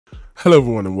Hello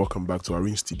everyone and welcome back to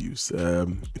Arrange Studios.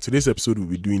 In today's episode we'll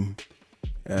be doing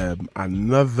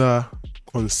another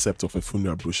concept of a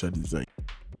funeral brochure design.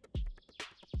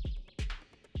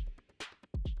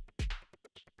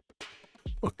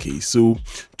 Okay, so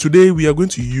today we are going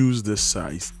to use this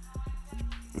size.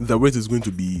 The weight is going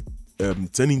to be 10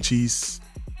 inches,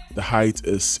 the height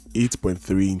is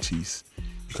 8.3 inches.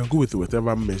 You can go with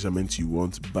whatever measurement you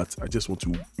want, but I just want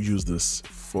to use this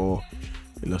for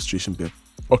illustration purpose.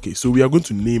 Okay, so we are going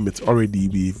to name it already.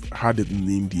 We've had it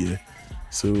named here,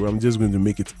 so I'm just going to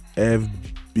make it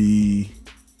FB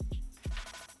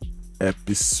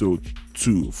episode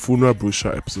 2, funeral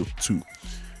brochure episode 2,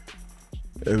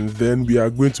 and then we are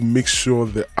going to make sure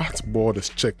the artboard is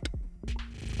checked.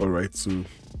 All right, so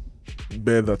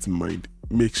bear that in mind.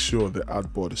 Make sure the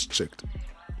artboard is checked,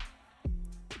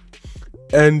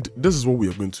 and this is what we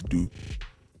are going to do.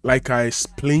 Like I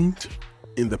explained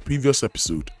in the previous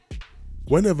episode,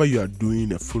 whenever you are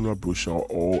doing a funeral brochure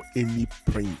or any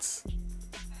prints,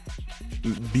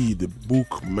 be it the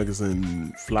book,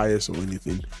 magazine, flyers or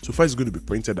anything, so far it's going to be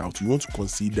printed out, you want to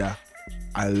consider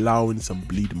allowing some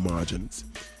bleed margins.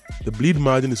 The bleed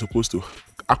margin is supposed to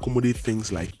accommodate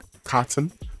things like curtain.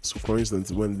 So for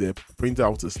instance, when the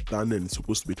printout is done and it's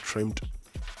supposed to be trimmed,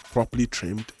 properly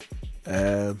trimmed,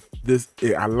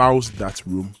 it allows that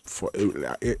room for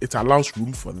it allows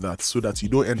room for that, so that you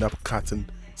don't end up cutting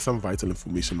some vital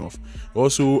information off. It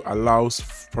also allows,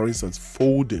 for instance,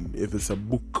 folding if it's a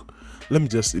book. Let me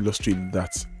just illustrate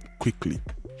that quickly.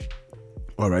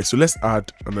 All right, so let's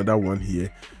add another one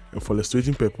here, and for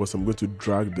illustrating purpose I'm going to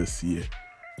drag this here.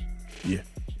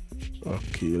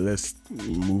 Okay, let's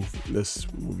move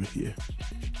it here.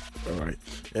 All right,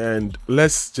 and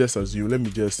let's just assume, let me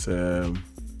just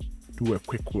do a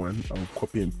quick one. I'll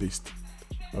copy and paste.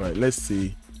 All right, let's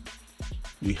say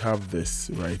we have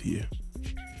this right here.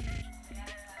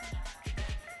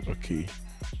 Okay,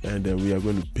 and then we are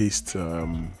going to paste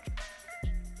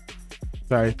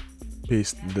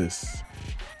paste this.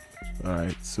 All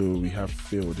right, so we have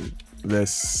filled it.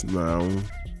 Let's now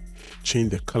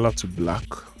change the color to black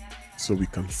so we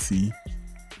can see,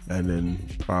 and then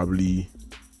probably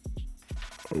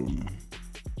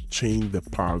change the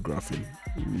paragraphing,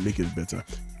 make it better.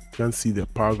 You can't see the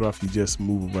paragraph, you just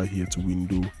move over here to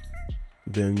window,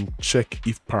 then check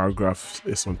if paragraph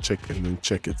is on check, and then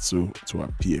check it so to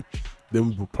appear.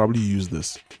 Then we'll probably use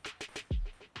this.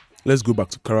 Let's go back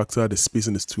to character. The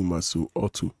spacing is too much, so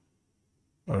auto.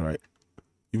 All right,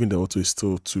 even the auto is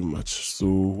still too much, so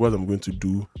what I'm going to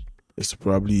do is to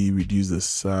probably reduce the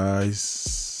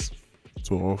size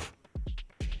to off.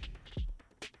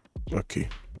 Okay,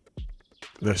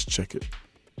 let's check it.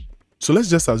 So let's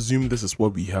just assume this is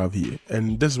what we have here,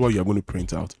 and this is what you're going to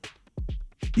print out.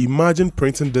 Imagine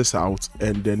printing this out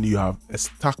and then you have a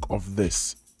stack of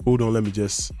this. Hold on, let me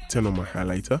just turn on my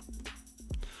highlighter.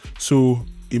 So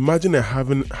imagine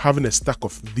having a stack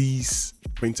of these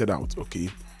printed out, okay,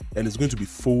 and it's going to be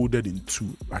folded in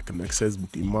two like an Excel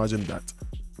book. Imagine that.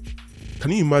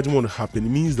 Can you imagine what would happen? It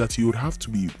means that you would have to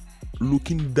be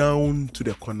looking down to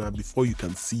the corner before you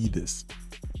can see this.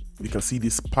 You can see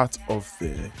this part of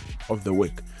the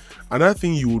work. Another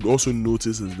thing you would also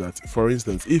notice is that, for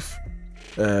instance, if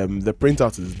the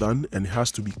printout is done and it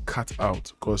has to be cut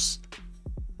out, because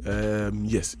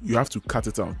yes, you have to cut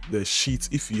it out. The sheet,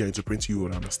 if you're into print, you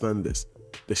will understand this.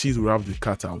 The sheet will have to be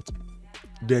cut out.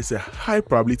 There's a high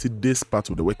probability this part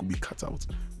of the work will be cut out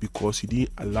because you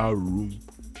didn't allow room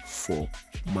for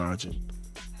margin,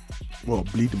 well,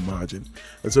 bleed margin.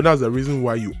 And so that's the reason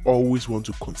why you always want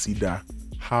to consider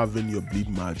having your bleed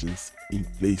margins in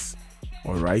place.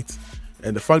 All right,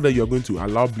 and the fact that you're going to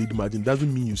allow bleed margin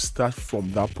doesn't mean you start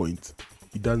from that point.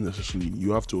 It doesn't necessarily mean.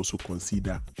 You have to also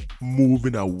consider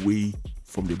moving away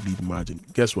from the bleed margin.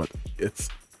 Guess what? It's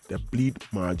the bleed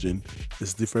margin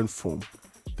is different from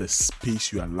the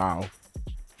space you allow,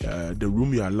 the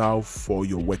room you allow for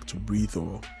your work to breathe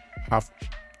or have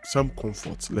some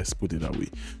comfort. Let's put it that way.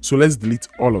 So let's delete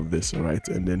all of this, all right,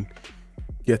 and then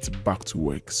get back to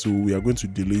work. So we are going to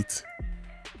delete.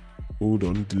 Hold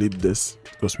on, delete this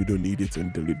because we don't need it,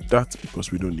 and delete that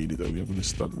because we don't need it, and we are going to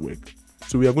start work.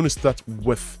 So we are going to start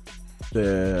with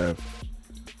the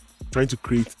trying to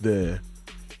create the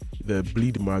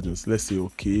bleed margins. Let's say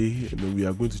okay, and then we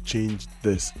are going to change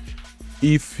this.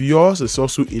 If yours is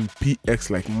also in px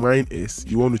like mine is,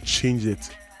 you want to change it,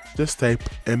 just type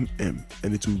mm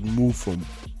and it will move from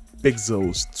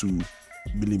pixels to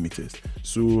millimeters.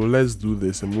 So let's do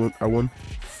this. I want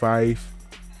 5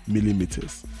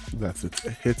 millimeters. That's it.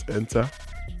 Hit enter,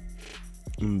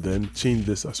 and then change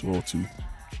this as well to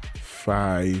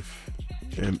 5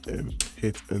 mm.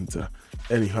 Hit enter.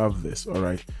 and you have this. All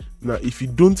right, now if you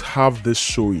don't have this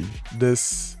showing,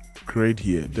 this grid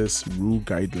here, this rule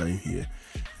guideline here,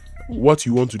 what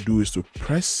you want to do is to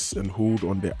press and hold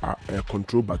on the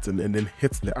control button and then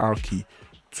hit the R key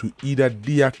to either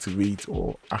deactivate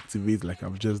or activate, like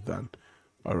I've just done.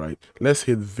 All right, let's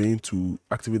hit vein to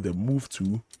activate the move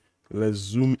tool. Let's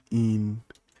zoom in,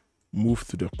 move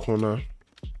to the corner,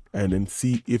 and then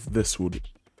see if this would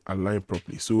align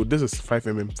properly. So this is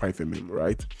 5mm, 5mm,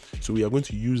 right? So we are going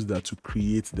to use that to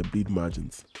create the bleed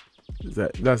margins.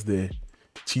 That's the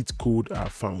cheat code I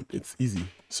found. It's easy.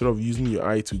 Sort of using your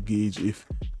eye to gauge if,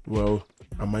 well,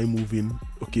 am I moving?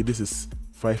 Okay, this is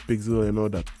 5 pixels and all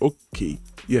that. Okay,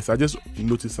 yes, I just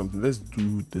noticed something. Let's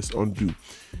do this undo.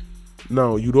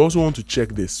 Now you'd also want to check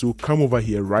this. So come over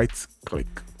here, right click,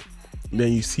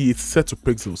 then you see it's set to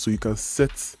pixels, so you can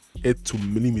set it to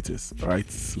millimeters. All right,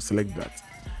 so select that,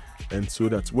 and so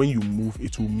that when you move,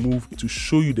 it will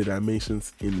show you the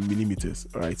dimensions in millimeters.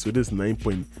 All right, so this is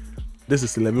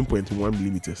 11.1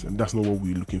 millimeters, and that's not what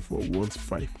we're looking for. We want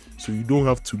 5. So you don't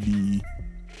have to be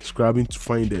scrubbing to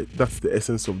find it. That's the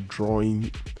essence of drawing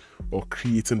or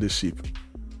creating the shape.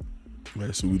 All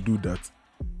right, so we do that,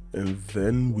 and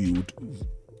then we would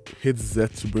hit Z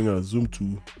to bring our zoom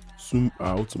to zoom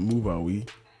out, to move away,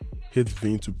 hit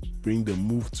vein to bring the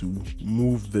move to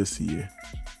move this here,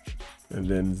 and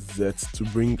then Z to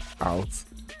bring out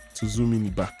to zoom in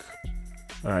back.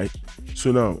 All right,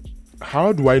 so now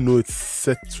how do I know it's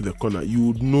set to the corner? You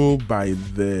would know by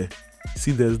the,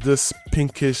 see there's this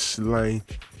pinkish line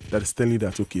that is telling you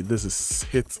that, okay, this is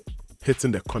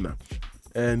hitting the corner.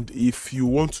 And if you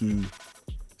want to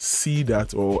see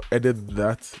that or edit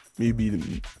that,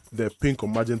 maybe the pink or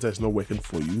magenta is not working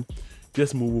for you,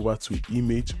 just move over to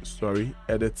image,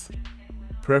 edit,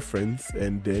 preference,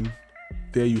 and then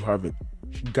there you have it,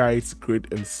 guides, grid,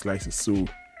 and slices. So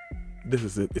this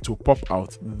is it will pop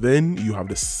out. Then you have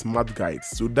the smart guides.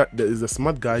 So that there is a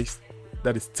smart guides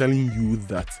that is telling you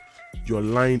that your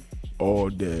line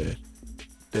or the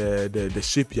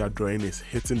shape you are drawing is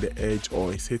hitting the edge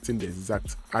or is hitting the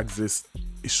exact axis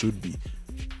it should be.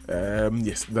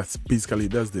 Yes, that's basically,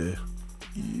 that's the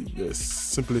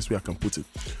simplest way I can put it.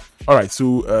 All right,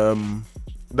 so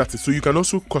that's it. So you can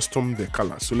also custom the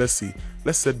color. So let's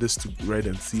set this to red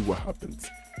and see what happens.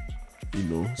 You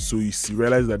know, so you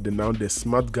realize that now the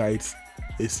smart guides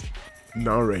is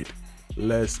now red.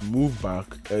 Let's move back,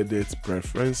 edit,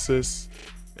 preferences,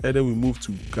 and then we move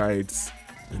to guides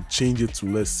and change it to,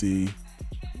 let's say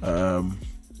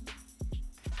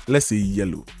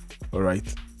yellow. All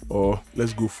right, or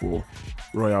let's go for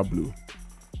royal blue.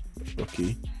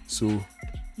 Okay, so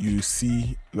you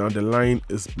see now the line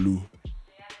is blue.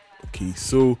 Okay,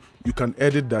 so you can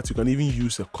edit that. You can even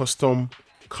use a custom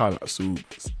color. So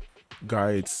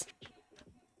guides,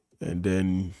 and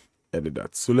then edit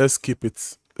that. So let's keep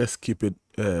it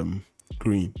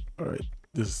green. All right,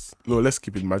 let's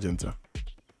keep it magenta.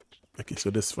 Okay,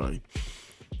 so that's fine.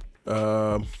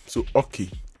 So okay,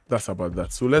 that's about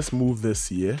that. So let's move this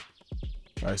here.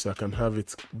 All right, so I can have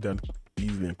it done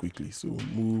easily and quickly. So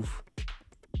move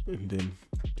and then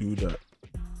do that,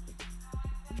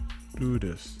 do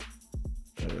this,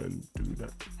 and do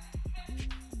that.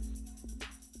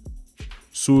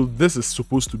 So this is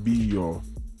supposed to be your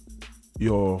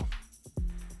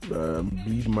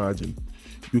bleed margin.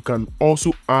 You can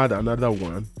also add another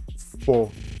one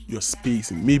for your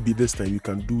spacing. Maybe this time you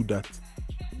can do that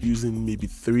using maybe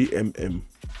 3mm,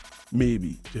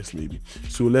 maybe, just maybe.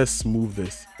 So let's move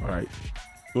this. All right,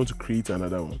 we want to create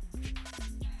another one.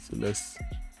 So let's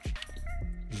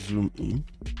zoom in.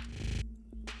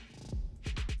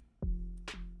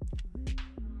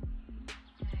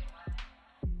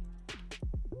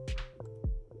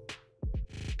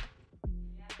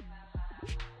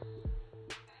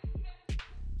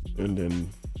 And then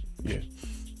yeah,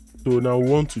 so now we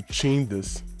want to change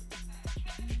this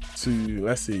to,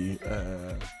 let's say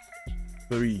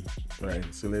 3, right?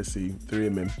 So let's say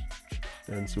 3mm,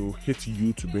 and so hit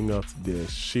U to bring out the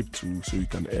shape tool so you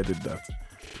can edit that.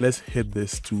 Let's hit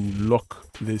this to lock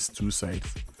these two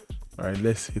sides. All right,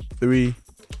 let's hit 3,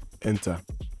 enter.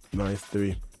 Now it's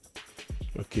 3.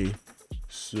 Okay,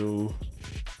 so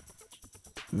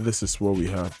this is what we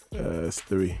have. It's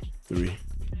 3.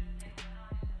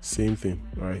 Same thing,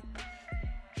 right?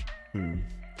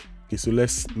 Okay, so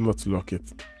let's not lock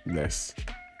it. Let's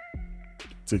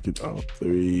take it out.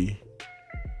 3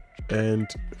 and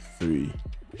 3.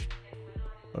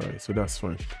 All right, so that's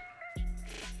fine.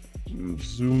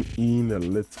 Zoom in a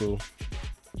little.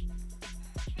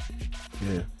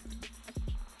 Yeah.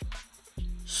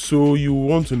 So you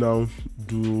want to now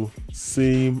do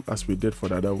same as we did for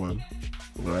the other one,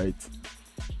 right?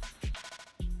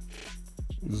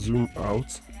 zoom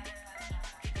out.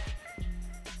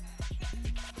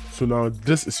 So now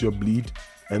this is your bleed,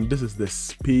 and this is the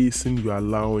spacing you are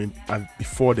allowing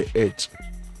before the edge.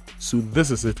 So this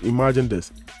is it. Imagine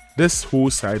this. This whole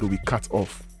side will be cut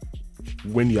off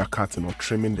when you are cutting or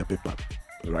trimming the paper,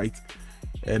 right?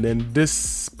 And then this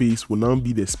space will now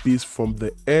be the space from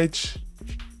the edge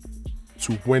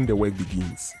to when the work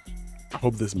begins. I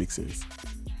hope this makes sense.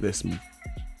 Let's move.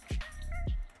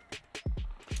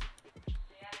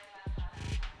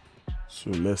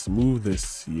 So let's move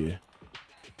this here.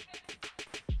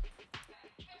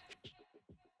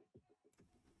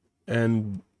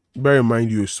 And bear in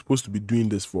mind, you're supposed to be doing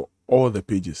this for all the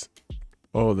pages.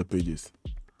 All the pages.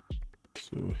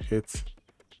 So hit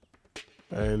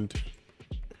and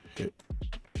hit.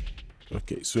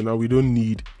 Okay, so now we don't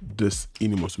need this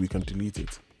anymore, so we can delete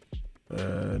it.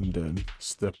 And then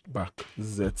step back,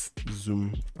 Z,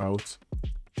 zoom out,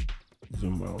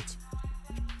 zoom out.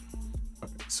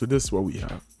 Okay, so this is what we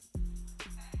have.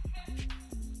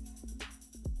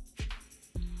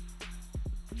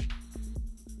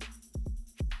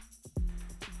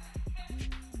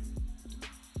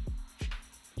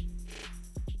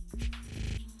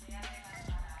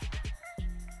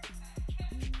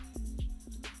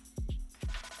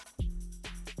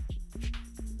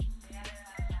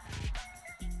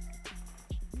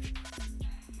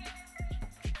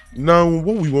 Now,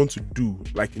 what we want to do,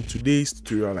 like in today's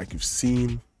tutorial, like you've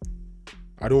seen,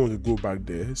 I don't want to go back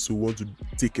there, so we want to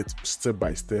take it step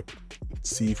by step,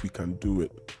 see if we can do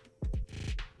it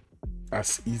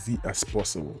as easy as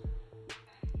possible.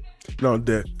 Now,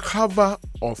 the cover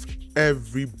of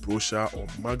every brochure or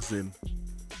magazine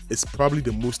is probably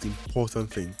the most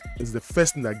important thing. It's the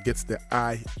first thing that gets the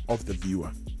eye of the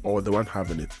viewer or the one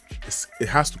having it. It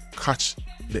has to catch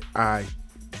the eye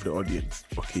of the audience,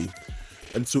 okay?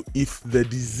 And so if the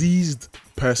deceased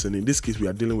person, in this case we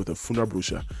are dealing with a funeral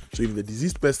brochure, so if the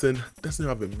deceased person doesn't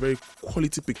have a very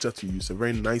quality picture to use, a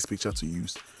very nice picture to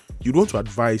use, you want to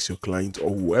advise your client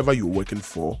or whoever you're working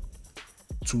for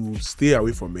to stay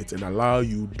away from it and allow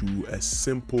you do a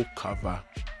simple cover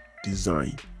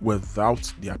design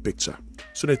without their picture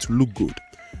so that it will look good.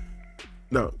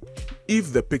 Now,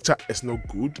 if the picture is not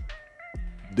good,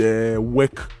 the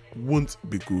work won't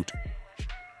be good.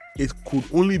 It could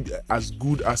only be as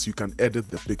good as you can edit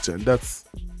the picture, and that's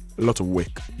a lot of work.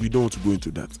 We don't want to go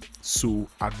into that. So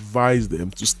advise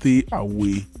them to stay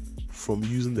away from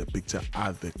using the picture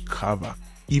as the cover.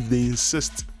 If they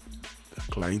insist, the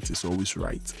client is always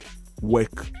right.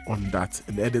 Work on that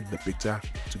and edit the picture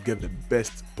to get the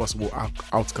best possible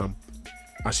outcome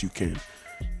as you can.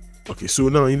 Okay, so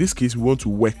now in this case we want to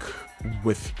work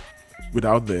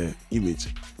without the image.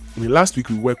 I mean, last week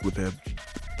we worked with a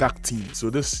dark theme,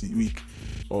 so this week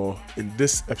or in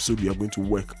this episode we are going to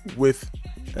work with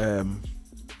a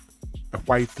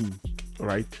white theme. All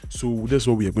right, so this is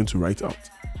what we are going to write out.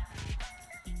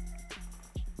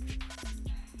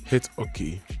 Hit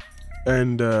OK,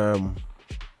 and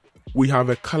we have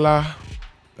a color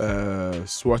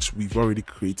swatch we've already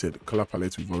created, color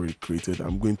palette we've already created.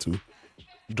 I'm going to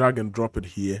drag and drop it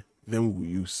here, then we'll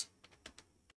use.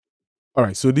 All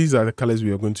right, so these are the colors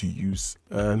we are going to use,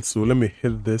 and so let me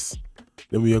hit this.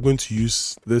 Then we are going to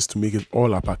use this to make it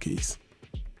all uppercase.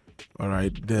 All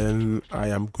right, then I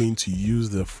am going to use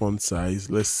the font size,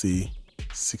 let's say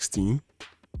 16,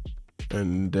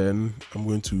 and then I'm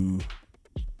going to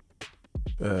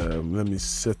let me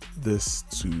set this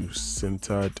to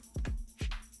centered.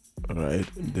 All right,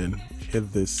 and then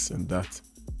hit this and that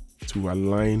to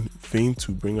align thing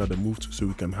to bring out the move to, so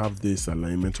we can have this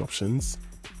alignment options.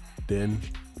 Then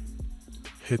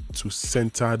hit to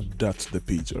center that to the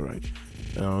page. All right,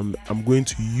 and I'm going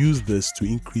to use this to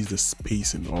increase the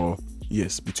spacing, or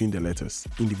yes, between the letters,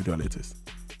 individual letters.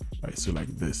 All right, so like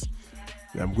this.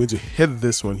 Then I'm going to hit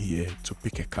this one here to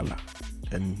pick a color,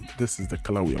 and this is the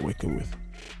color we are working with.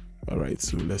 All right,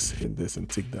 so let's hit this and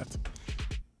take that.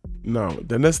 Now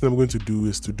the next thing I'm going to do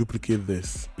is to duplicate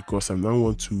this, because I now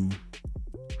want to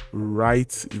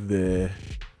write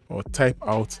or type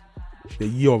out the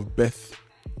year of birth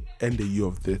and the year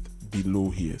of death below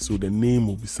here, so the name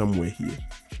will be somewhere here.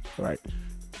 All right,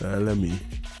 let me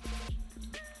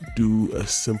do a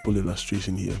simple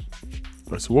illustration here.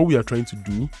 All right, so what we are trying to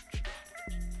do,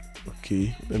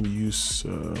 okay, let me use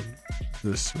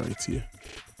this right here.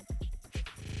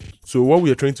 So what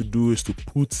we are trying to do is to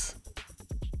put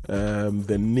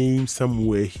the name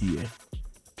somewhere here.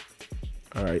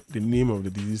 All right, the name of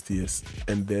the deceased is,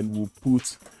 and then we'll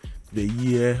put the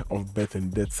year of birth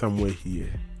and death somewhere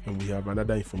here, and we have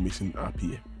another information up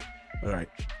here. All right,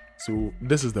 So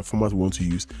this is the format we want to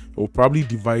use. We'll probably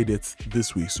divide it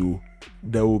this way. So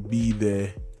there will be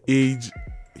the age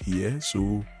here.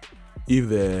 So if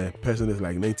the person is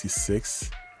like 96,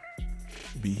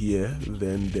 be here,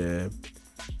 then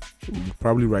we'll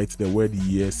probably write the word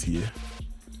years here.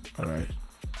 All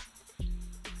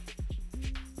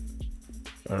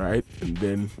right, and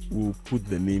then we'll put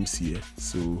the names here.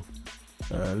 So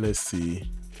let's say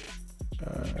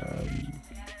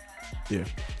yeah,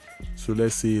 so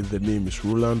let's say the name is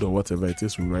Roland or whatever it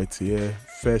is. We write here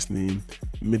first name,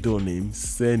 middle name,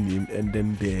 surname, and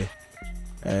then the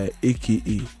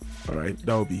AKA. All right,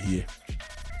 that will be here.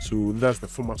 So that's the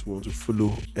format we want to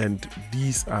follow, and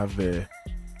these are the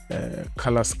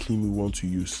color scheme we want to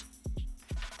use.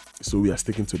 So we are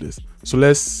sticking to this. So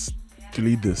let's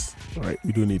delete this. All right,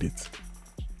 we don't need it.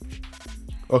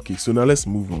 Okay, so now let's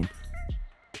move on.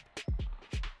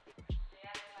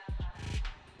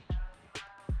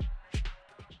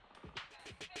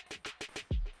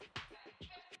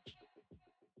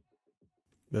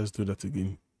 Let's do that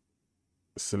again.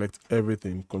 Select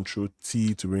everything, Control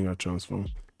T to bring our transform,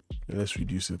 and let's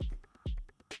reduce it.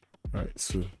 All right,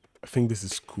 so I think this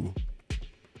is cool.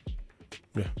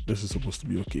 Yeah, this is supposed to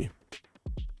be okay.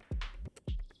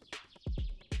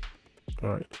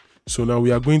 All right, so now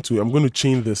I'm going to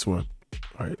change this one.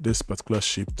 All right, this particular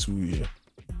shape to here.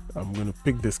 I'm going to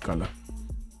pick this color.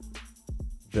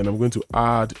 Then I'm going to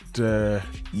add the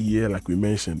year like we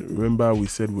mentioned. Remember we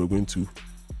said we're going to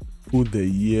put the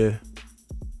year.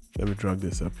 Let me drag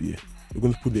this up here. We're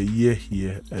going to put the year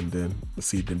here, and then let's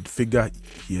see the figure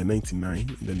here, 99,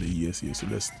 and then the years here. So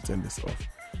let's turn this off.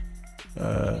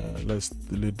 Let's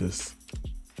delete this.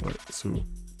 All right,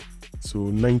 so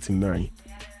 99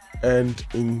 and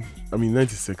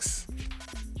 96,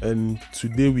 and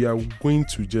today we are going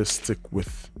to just stick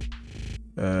with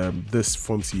this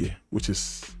font here, which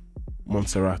is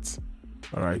Montserrat.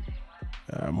 All right,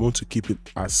 I want to keep it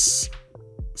as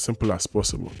simple as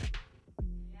possible.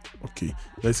 Okay,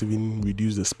 let's even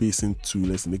reduce the spacing to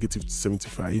let's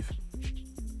 -75.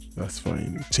 That's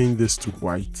fine. Change this to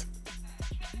white.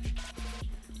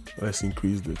 Let's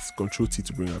increase this. Control T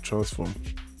to bring our transform.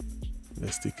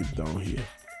 Let's take it down here.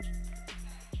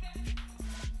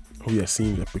 We are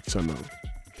seeing the picture now.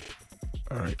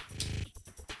 All right.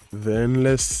 Then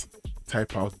let's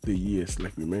type out the years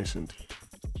like we mentioned.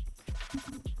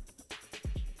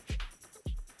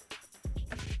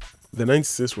 The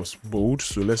 96 was bold,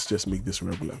 so let's just make this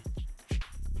regular.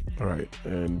 All right,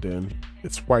 and then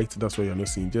it's white. That's why you're not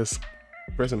seeing. Just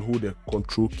press and hold the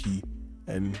Control key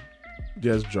and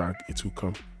just drag. It will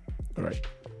come. All right,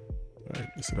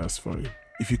 so that's fine.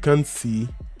 If you can't see,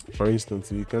 for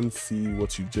instance, if you can't see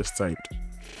what you just typed,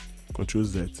 Control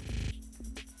Z.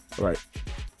 All right,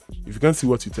 if you can't see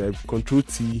what you typed, Control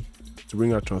T to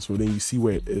bring out transform. Then you see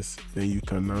where it is. Then you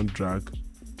can now drag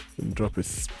and drop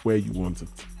it where you want it.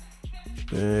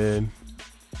 Then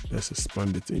let's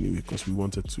expand it anyway because we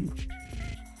wanted to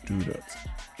do that.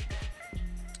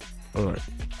 All right,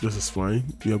 this is fine.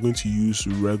 We are going to use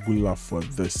regular for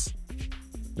this,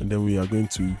 and then we are going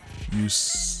to use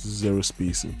 0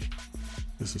 spacing.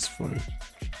 This is fine.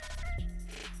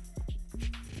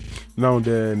 Now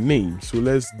the name. So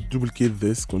let's duplicate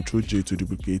this. Control J to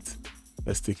duplicate.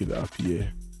 Let's take it up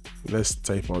here. Let's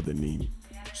type out the name.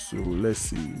 So let's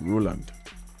see, Roland.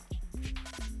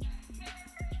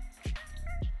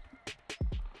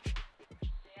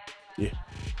 Yeah,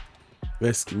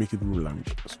 let's make it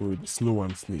Roland, so it's no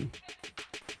one's name.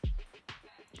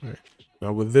 All right,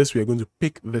 now with this we are going to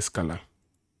pick this color.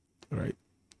 All right,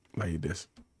 like this.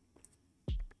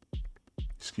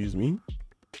 Excuse me.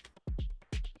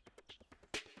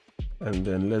 And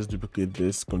then let's duplicate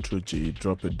this. Control J,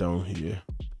 drop it down here.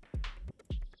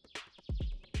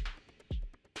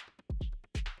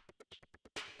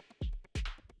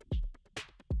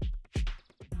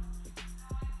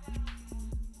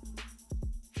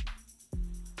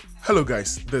 Hello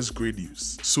guys, there's great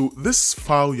news. So this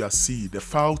file you are seeing, the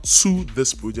file to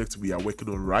this project we are working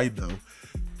on right now,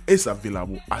 is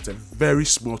available at a very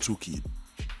small toolkit.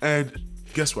 And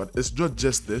guess what? It's not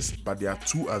just this, but there are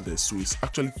 2 others. So it's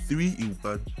actually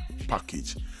 3-in-1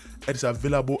 package. And it's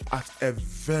available at a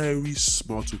very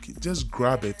small toolkit. Just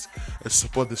grab it and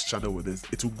support this channel with it.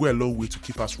 It will go a long way to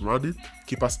keep us running,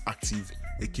 keep us active,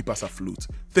 and keep us afloat.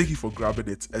 Thank you for grabbing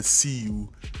it, and see you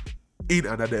in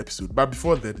another episode. But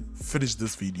before then, finish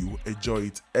this video, enjoy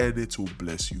it, and it will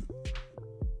bless you.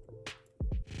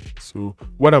 So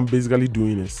what I'm basically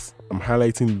doing is I'm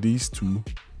highlighting these 2.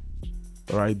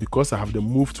 All right, because I have the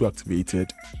move tool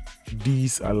activated,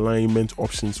 these alignment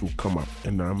options will come up,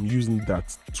 and I'm using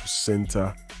that to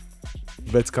center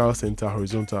vertical center,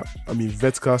 horizontal,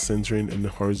 vertical centering and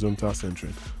horizontal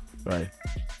centering, right?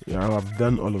 Yeah, I've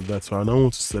done all of that. So I now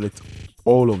want to select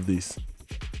all of this,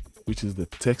 which is the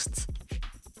text,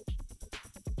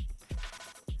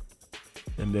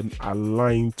 and then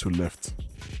align to left,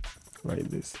 like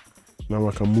this. Now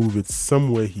I can move it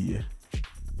somewhere here,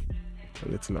 a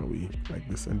little away, like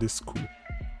this, and this is cool.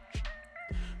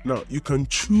 Now you can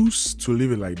choose to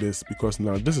leave it like this, because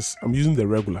now this is, I'm using the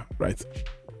regular, right?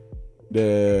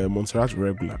 The Montserrat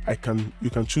regular. You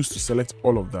can choose to select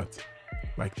all of that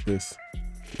like this,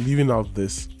 leaving out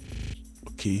this,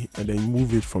 okay, and then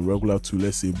move it from regular to,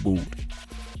 let's say, bold,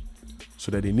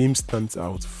 so that the name stands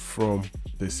out from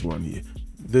this one here.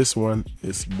 This one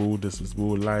is bold, this is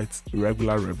bold, light,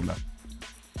 regular.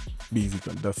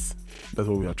 Basically, that's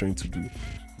what we are trying to do.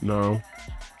 Now,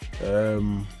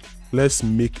 let's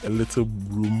make a little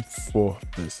room for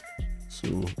this.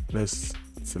 So let's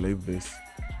select this,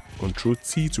 Control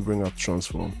T to bring up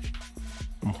transform.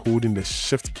 I'm holding the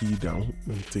shift key down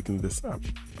and taking this up.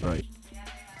 All right.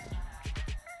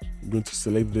 I'm going to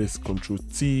select this, Control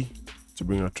T to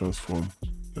bring up transform.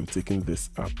 I'm taking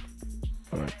this up.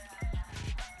 All right.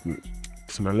 Good.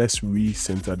 So now let's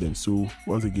recenter them. So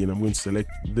once again, I'm going to select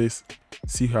this.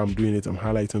 See how I'm doing it? I'm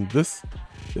highlighting this.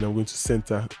 Then I'm going to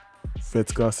center,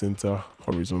 vertical center,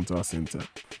 horizontal center.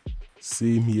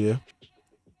 Same here.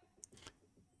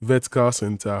 Vertical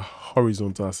center,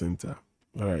 horizontal center.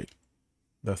 All right.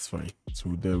 That's fine. So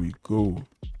there we go.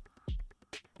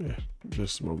 Yeah,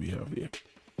 this is what we have here.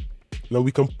 Now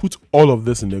we can put all of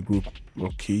this in the group.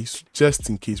 Okay, so just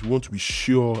in case we want to be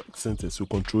sure it's centered, so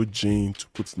Control J to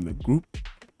put in the group,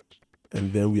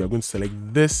 and then we are going to select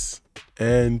this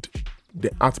and the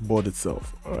artboard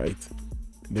itself. All right,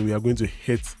 and then we are going to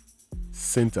hit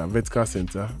center, vertical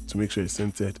center to make sure it's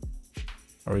centered,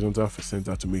 horizontal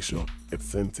center to make sure it's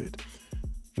centered.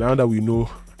 Now that we know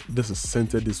this is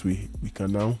centered this way, we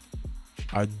can now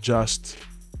adjust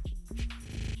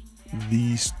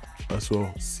these as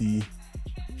well. See,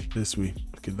 this way.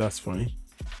 Okay, that's fine.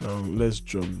 Now let's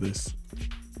drop this.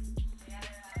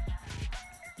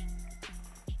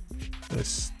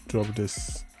 Let's drop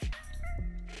this.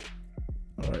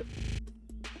 All right.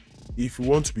 If you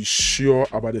want to be sure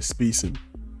about the spacing,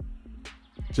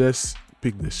 just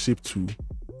pick the shape tool,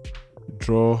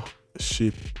 draw a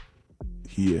shape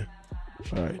here.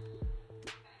 All right,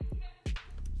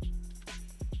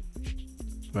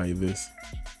 like this.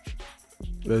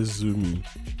 Let's zoom in.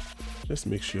 Let's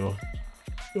make sure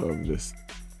of this.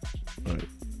 All right,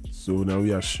 so now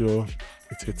we are sure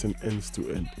it's hitting ends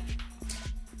to end.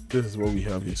 This is what we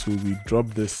have here. So we drop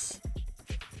this.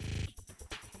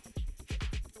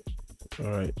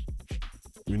 All right,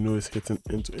 we know it's hitting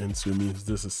end to end, so it means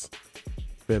this is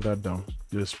further down.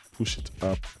 Just push it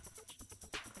up,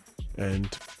 and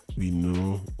we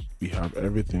know we have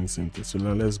everything centered. So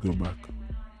now let's go back.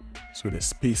 So the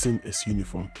spacing is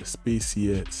uniform. The space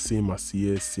here, same as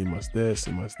here, same as there,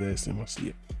 same as there, same as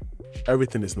here.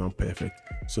 Everything is now perfect.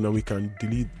 So now we can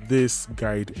delete this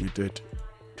guide we did.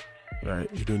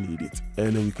 Right, we don't need it.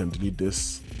 And then we can delete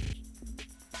this.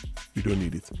 We don't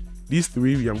need it. These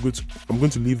three, I'm going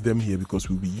to leave them here because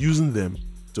we'll be using them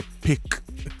to pick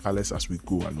the colors as we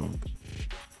go along.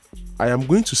 I am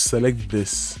going to select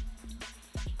this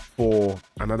for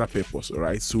another purpose. All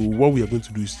right. So what we are going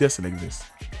to do is just select this.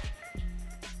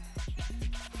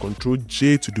 Control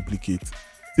J to duplicate,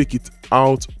 take it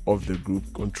out of the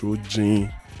group. Control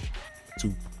J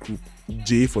to group,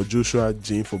 J for Joshua,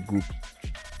 J for group.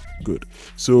 Good.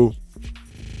 So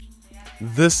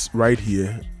this right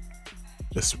here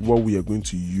is what we are going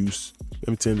to use. Let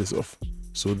me turn this off.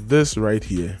 So this right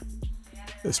here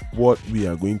is what we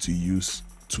are going to use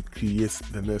to create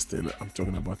the next thing I'm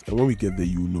talking about. And when we get there,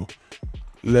 you know.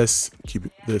 Let's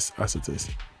keep this as it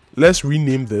is. Let's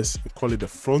rename this and call it the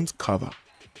front cover.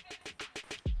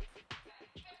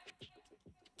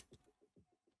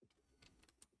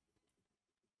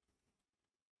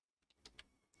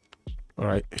 All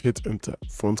right, hit enter,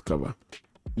 front cover.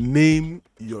 Name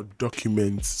your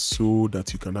documents so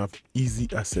that you can have easy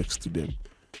access to them.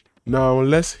 Now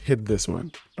let's hit this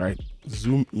one, right?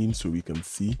 Zoom in so we can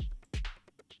see.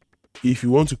 If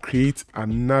you want to create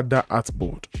another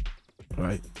artboard,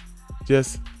 right,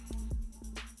 just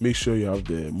make sure you have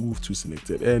the move tool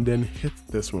selected and then hit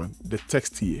this one, the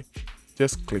text here.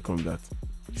 Just click on that.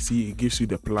 See, it gives you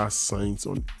the plus signs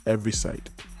on every side.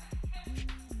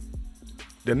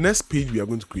 The next page we are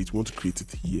going to create, we want to create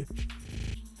it here.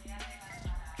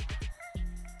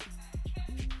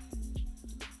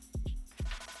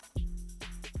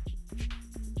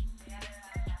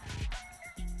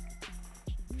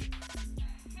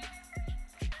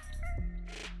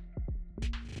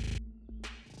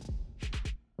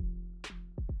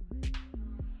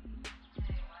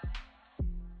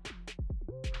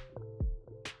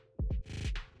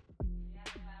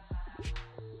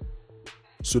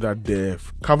 so that the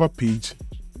cover page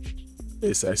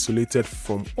is isolated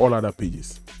from all other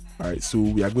pages. All right, so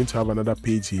we are going to have another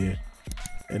page here,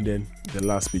 and then the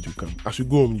last page will come. As we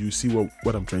go on, you see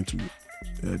what I'm trying to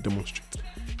demonstrate.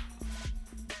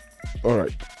 All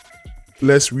right,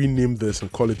 let's rename this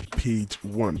and call it page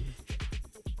 1.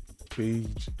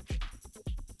 Page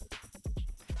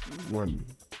 1.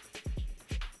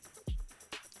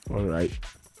 All right,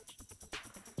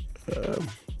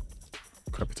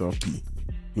 capital P.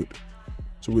 Good.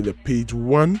 So with the page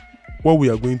 1, what we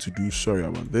are going to do, sorry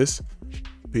about this,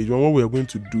 page 1, what we are going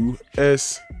to do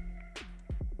is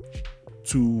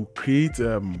to create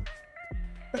a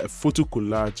photo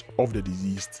collage of the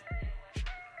deceased,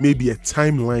 maybe a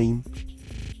timeline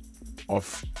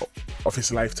of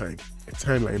his lifetime,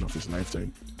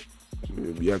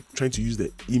 We are trying to use the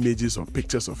images or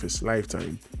pictures of his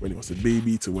lifetime, when he was a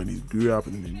baby to when he grew up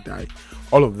and then died.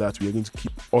 All of that, we are going to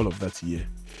keep all of that here,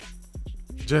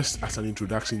 just as an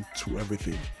introduction to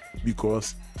everything,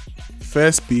 because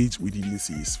first page we didn't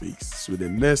see his face, so the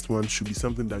next one should be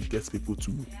something that gets people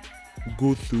to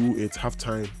go through it, have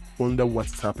time, wonder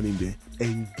what's happening there,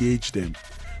 engage them.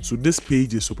 So this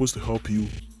page is supposed to help you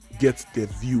get the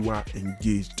viewer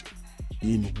engaged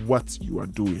in what you are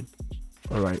doing.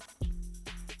 All right.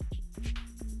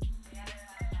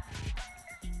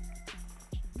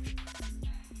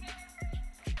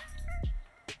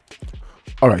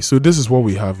 All right, so this is what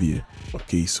we have here.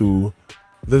 Okay, so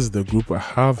this is the group I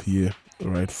have here, all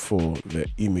right, for the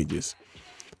images.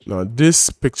 Now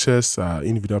these pictures are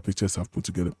individual pictures I've put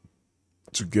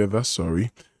together,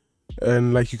 sorry.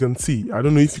 And like you can see, I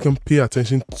don't know if you can pay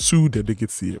attention to the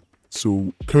digits here.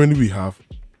 So currently we have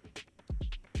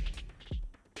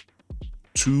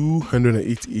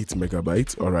 288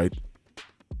 megabytes. All right,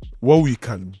 what we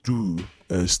can do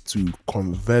is to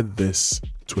convert this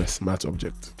to a smart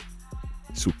object.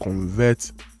 So convert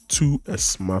to a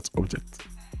smart object,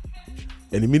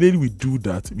 and immediately we do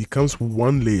that, it becomes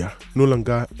one layer, no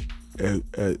longer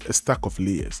a stack of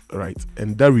layers. All right,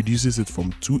 and that reduces it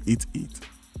from 288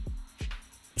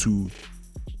 to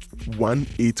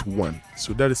 181.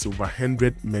 So that is over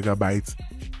 100 megabytes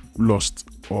lost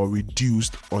or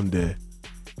reduced on the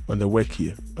work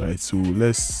here. All right, so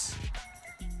let's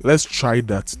try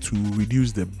that to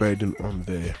reduce the burden on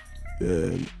the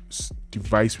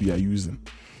device we are using.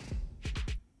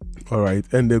 All right,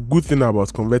 and the good thing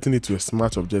about converting it to a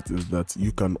smart object is that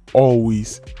you can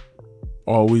always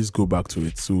go back to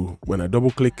it. So when I double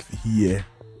click here,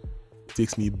 it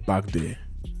takes me back there.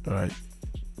 All right,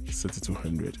 set it to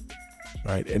 100.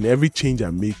 Right, and every change I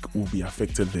make will be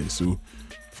affected there. So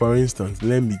for instance,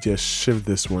 let me just shift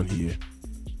this one here,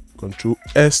 Control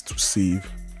S to save,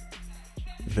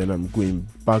 then I'm going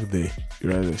back there,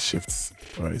 erase the shifts.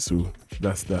 All right, so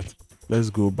that's that. Let's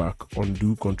go back,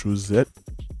 undo, Control Z,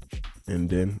 and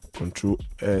then Control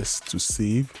S to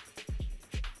save,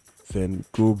 then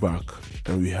go back,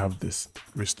 and we have this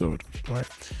restored. All right,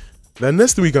 the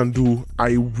next thing we can do,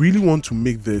 I really want to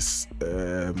make this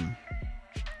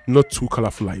not too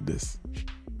colorful like this.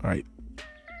 All right,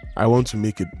 I want to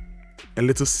make it a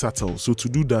little subtle. So to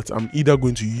do that, I'm either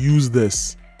going to use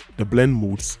the blend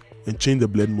modes, and change the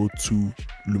blend mode to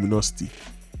luminosity,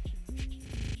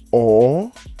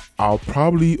 or I'll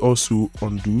probably also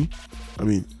undo,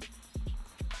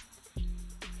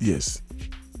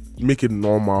 make it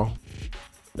normal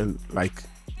and like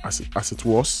as it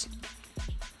was,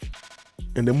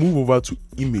 and then move over to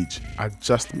image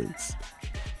adjustments,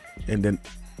 and then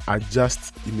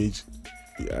adjust image,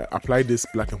 apply this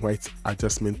black and white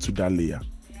adjustment to that layer,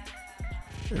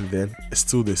 and then it's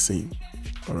still the same.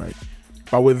 All right,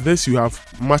 but with this you have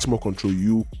much more control.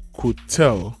 You could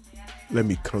tell, let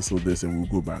me cancel this and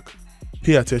we'll go back.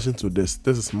 Pay attention to this.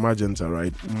 This is magenta,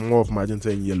 right? More of magenta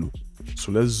and yellow.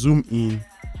 So let's zoom in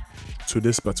to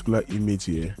this particular image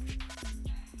here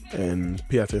and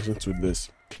pay attention to this.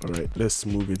 All right, let's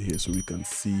move it here so we can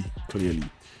see clearly.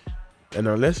 And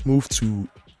now let's move to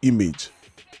image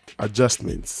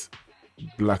adjustments,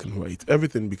 black and white.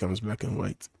 Everything becomes black and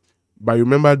white. But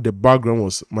remember, the background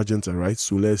was magenta, right?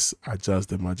 So let's adjust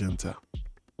the magenta.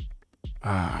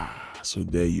 So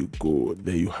there you go.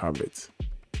 There you have it.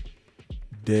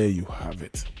 There you have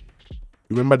it.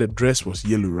 Remember, the dress was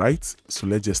yellow, right? So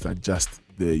let's just adjust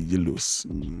the yellows.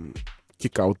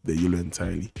 Kick out the yellow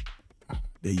entirely.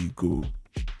 There you go.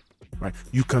 Right.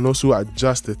 You can also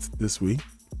adjust it this way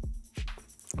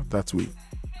or that way.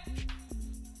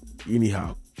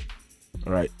 Anyhow.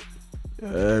 All right.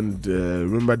 And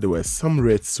remember, there were some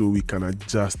reds, so we can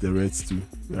adjust the reds too.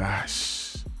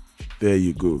 There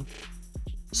you go.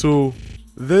 So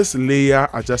This layer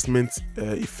adjustment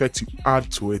effect you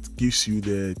add to it gives you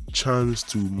the chance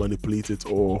to manipulate it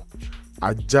or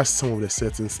adjust some of the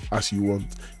settings as you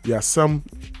want. There are some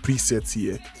presets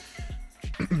here.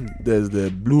 There's the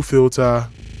blue filter,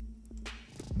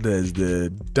 there's the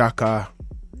darker.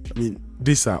 I mean,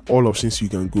 these are all options you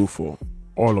can go for.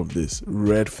 All of this,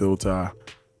 red filter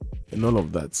and all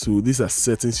of that. So these are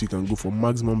settings you can go for: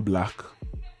 maximum black,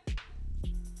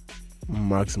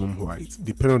 maximum white,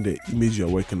 depending on the image you're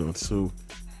working on. So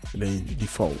then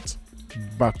default,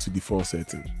 back to default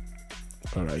setting.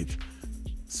 All right,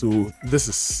 so this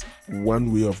is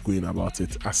one way of going about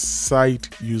it, aside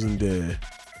using the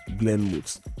blend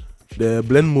modes. The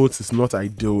blend modes is not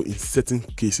ideal in certain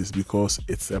cases because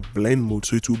it's a blend mode,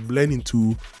 so it will blend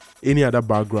into any other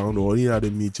background or any other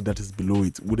image that is below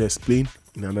it. We'll explain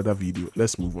in another video.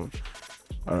 Let's move on.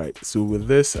 All right, so with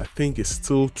this, I think it's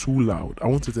still too loud. I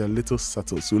want it a little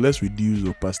subtle, so let's reduce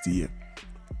opacity here,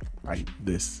 like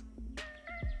this.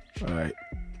 All right,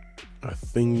 I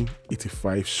think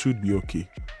 85 should be okay.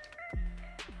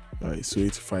 All right, so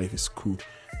 85 is cool.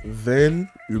 Then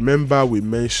remember we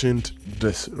mentioned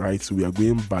this, right? So we are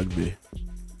going back there.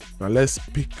 Now let's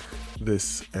pick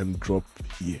this and drop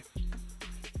here.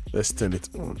 Let's turn it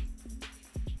on.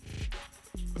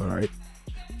 All right,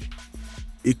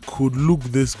 it could look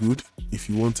this good if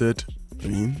you wanted. I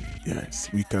mean, yes,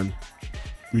 we can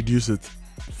reduce it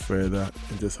further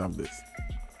and just have this,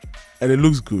 and it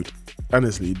looks good.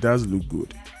 Honestly, it does look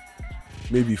good.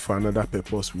 Maybe for another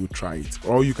purpose we'll try it,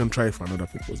 or you can try it for another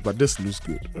purpose, but this looks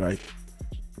good, right?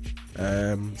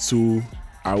 So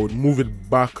I would move it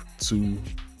back to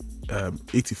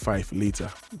 85 later.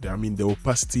 I mean, the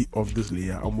opacity of this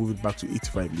layer, I'll move it back to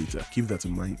 85 later. Keep that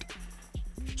in mind.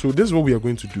 So this is what we are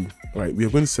going to do. All right, we are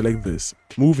going to select this,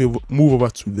 move over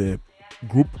to the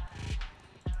group,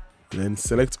 then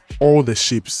select all the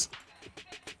shapes,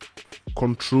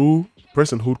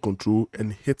 press and hold control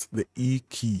and hit the E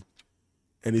key,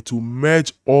 and it will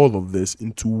merge all of this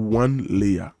into one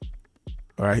layer.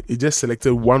 All right, it just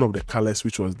selected one of the colors,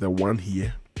 which was the one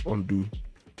here. Undo,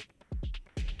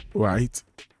 right,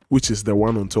 which is the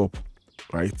one on top,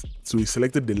 right? So we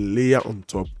selected the layer on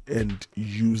top and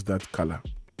use that color.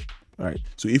 All right,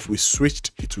 so if we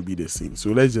switched, it will be the same. So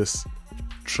let's just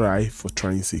try, for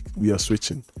trying sake, we are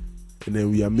switching, and then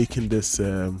we are making this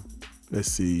let's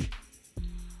see,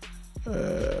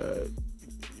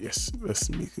 yes, let's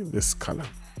make this color,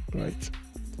 right?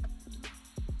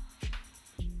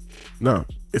 Now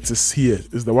it is here,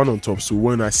 it's the one on top. So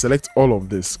when I select all of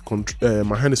this,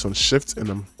 my hand is on shift and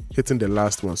I'm hitting the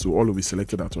last one, so all will be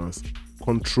selected at once.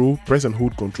 Press and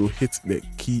hold control, hit the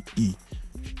key E.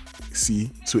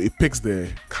 See, so it picks the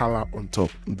color on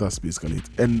top. That's basically it,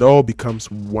 and it all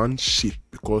becomes one shape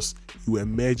because you are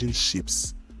merging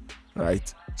shapes,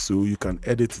 right? So you can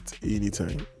edit it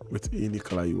anytime with any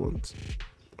color you want.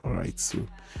 All right, so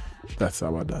that's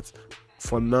about that.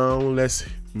 For now, let's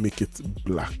make it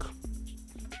black.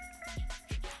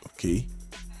 Okay,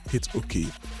 hit OK.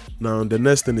 Now the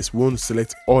next thing is we want to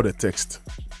select all the text.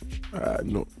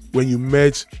 No, when you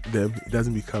merge them, it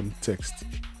doesn't become text.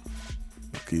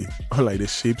 Okay, unlike the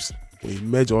shapes, when you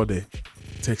merge all the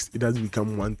text, it doesn't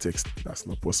become one text. That's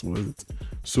not possible, is it?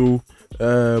 So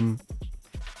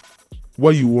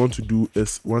what you want to do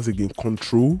is, once again,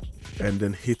 control and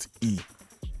then hit E,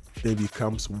 then it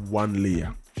becomes one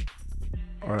layer.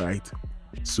 All right,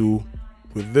 so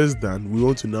with this done, we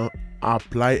want to now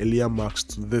apply a layer mask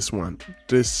to this one,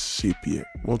 this shape here.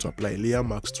 We want to apply a layer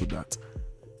mask to that.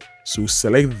 So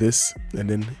select this and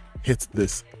then hit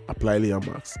this, apply layer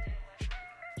mask.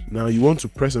 Now you want to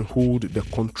press and hold the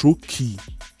control key.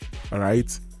 All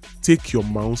right, take your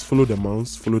mouse, follow the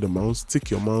mouse, take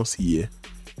your mouse here.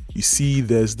 You see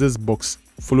there's this box,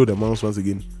 follow the mouse once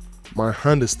again. My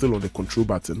hand is still on the control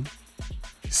button.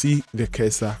 See the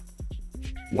cursor.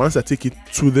 Once I take it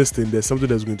to this thing, there's something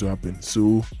that's going to happen.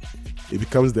 So it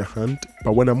becomes the hand,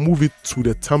 but when I move it to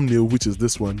the thumbnail, which is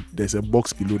this one, there's a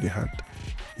box below the hand.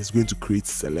 It's going to create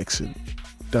selection.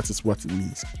 That is what it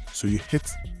means. So you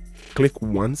click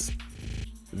once,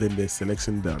 then the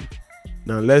selection done.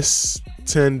 Now let's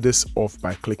turn this off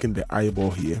by clicking the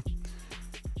eyeball here,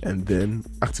 and then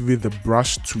activate the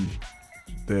brush tool.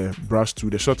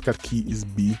 The shortcut key is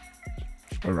B.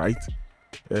 All right,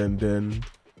 and then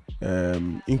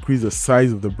increase the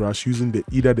size of the brush using the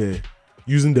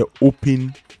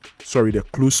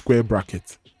close square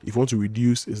bracket. If you want to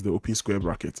reduce, is the open square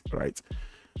bracket, right?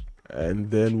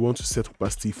 And then we want to set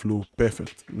opacity flow.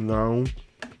 Perfect. Now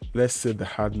let's set the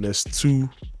hardness to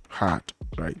hard,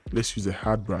 right? Let's use a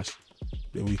hard brush,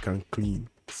 then we can clean.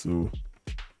 So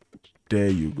there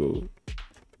you go.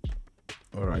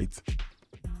 All right,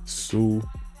 So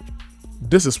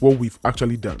this is what we've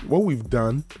actually done. What we've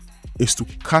done is to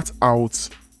cut out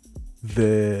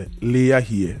the layer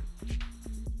here.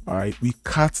 All right, we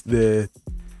cut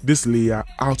this layer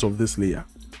out of this layer.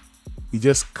 We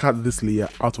just cut this layer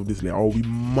out of this layer, or we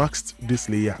maxed this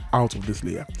layer out of this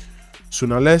layer. So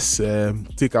now let's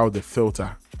take out the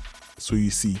filter, so you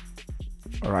see.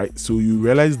 All right, so you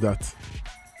realize that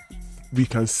we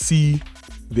can see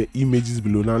the images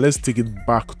below. Now let's take it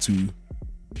back to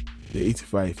the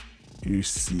 85. You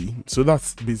see, so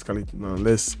that's basically it. Now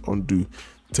let's undo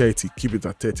 30, keep it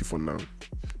at 30 for now.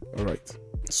 All right,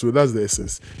 so that's the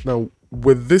essence. Now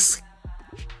with this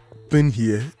thing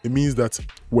here, it means that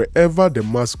wherever the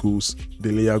mask goes,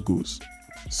 the layer goes.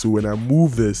 So when I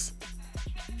move this,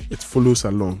 it follows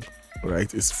along. All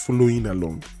right, it's following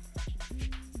along.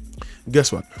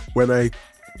 Guess what? When I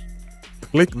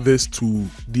click this to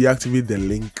deactivate the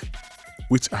link,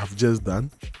 which I've just done,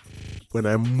 when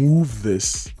I move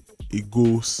this, it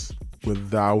goes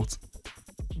without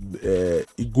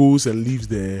it goes and leaves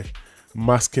the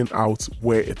masking out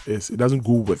where it is. It doesn't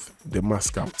go with the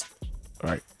mask out.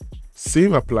 All right,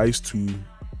 same applies to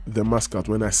the mask out.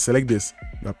 When I select this,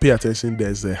 now pay attention,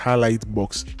 there's a highlight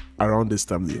box around this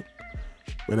thumbnail.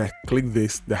 When I click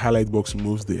this, the highlight box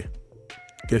moves there.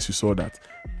 Guess you saw that.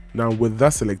 Now with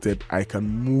that selected, I can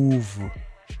move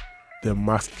the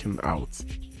masking out.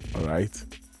 All right,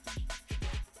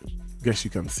 guess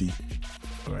you can see.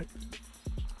 All right,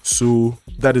 so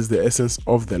that is the essence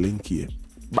of the link here.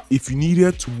 But if you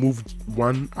needed to move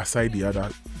one aside the other,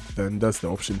 then that's the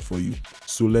option for you.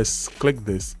 So let's click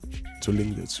this to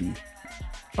link the two.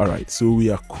 All right, so we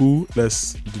are cool.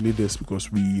 Let's delete this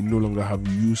because we no longer have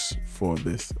use for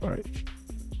this. All right,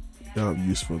 don't have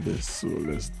use for this, so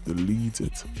let's delete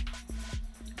it.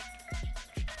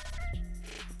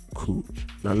 Cool.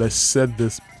 Now let's set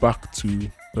this back to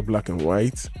the black and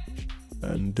white,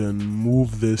 and then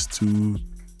move this to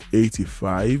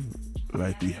 85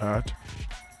 like we had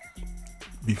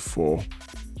before.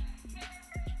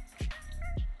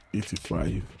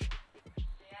 85,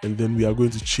 and then we are going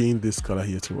to change this color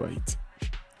here to white.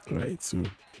 All right, so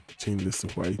change this to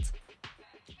white.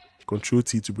 Control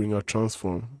T to bring out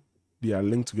transform. They are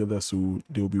linked together, so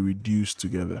they will be reduced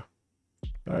together.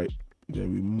 All right,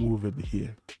 then we move it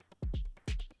here.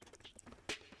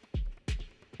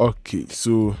 Okay,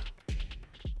 so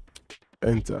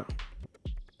enter.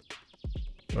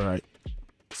 All right,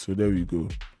 so there we go.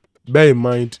 Bear in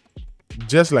mind,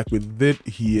 just like we did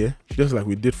here, just like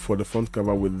we did for the front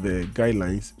cover with the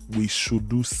guidelines, we should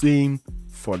do same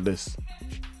for this.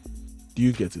 Do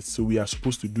you get it? So we are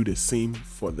supposed to do the same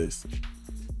for this.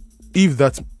 If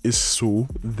that is so,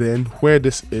 then where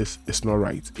this is not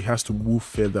right. It has to move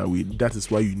further away. That is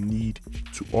why you need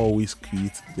to always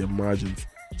create the margins,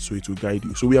 so it will guide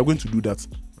you. So we are going to do that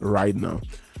right now.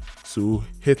 So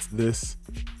hit this.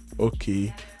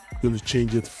 Okay, I'm going to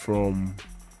change it from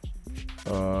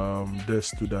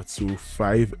this to that, so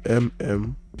 5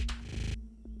 mm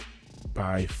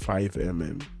by 5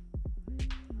 mm.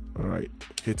 All right,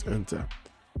 hit enter.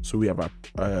 So we have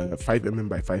a 5 mm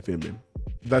by 5 mm.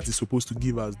 That is supposed to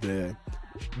give us the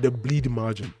bleed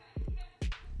margin.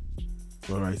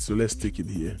 All right, so let's take it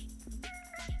here,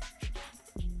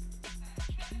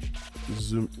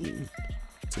 zoom in,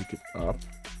 take it up,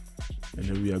 and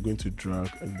then we are going to drag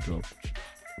and drop.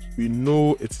 We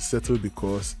know it's settled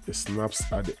because it snaps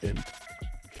at the end.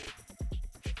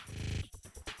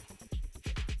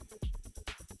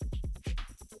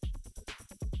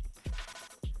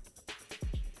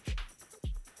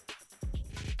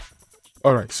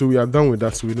 All right, so we are done with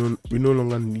that. So we no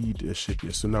longer need a shape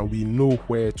here. So now we know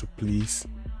where to place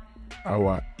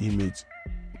our image,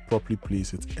 properly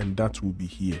place it, and that will be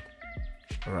here.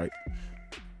 All right,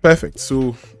 perfect.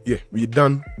 So yeah, we're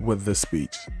done with this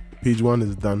page. Page 1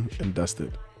 is done and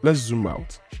dusted. Let's zoom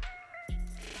out.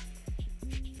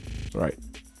 All right,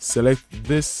 select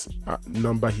this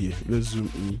number here. Let's zoom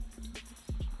in.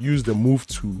 Use the move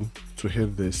tool to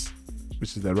hit this,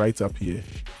 which is the right up here,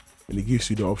 and it gives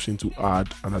you the option to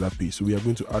add another page. So we are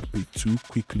going to add page 2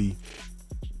 quickly,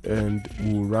 and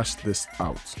we'll rush this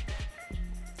out.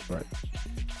 Right.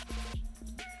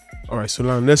 All right, so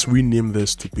now let's rename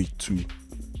this to page 2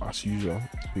 as usual.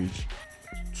 Page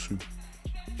 2.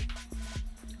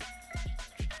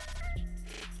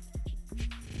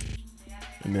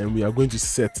 And then we are going to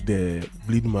set the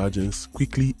bleed margins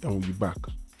quickly, and we'll be back.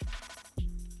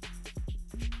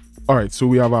 All right, so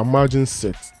we have our margins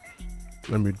set.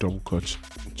 Let me double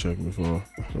check before.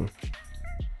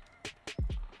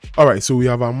 All right, so we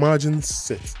have our margins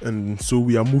set, and so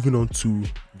we are moving on to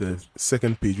the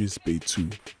second page, which is page 2.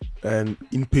 And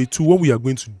in page 2, what we are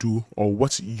going to do, or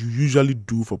what you usually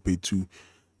do for page 2,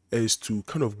 is to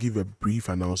kind of give a brief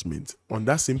announcement. On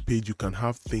that same page, you can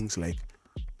have things like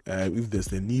if there's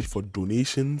the need for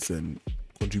donations and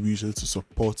contributions to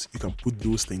support, you can put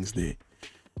those things there.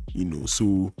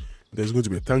 So there's going to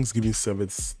be a Thanksgiving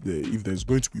service. If there's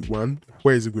going to be one,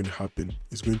 where is it going to happen?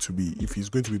 It's going to be, if he's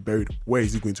going to be buried, where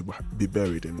is he going to be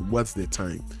buried, and what's the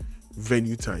time,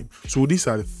 venue time. So these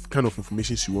are the kind of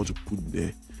information you want to put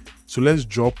there. So let's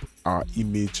drop our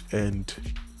image and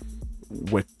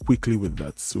work quickly with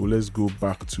that. So let's go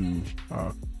back to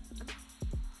our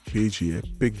page here,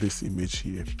 pick this image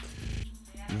here.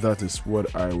 That is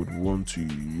what I would want to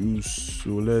use. So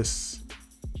let's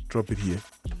drop it here.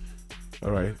 All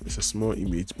right, it's a small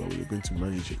image, but we're going to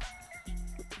manage it.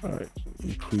 All right,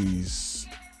 increase.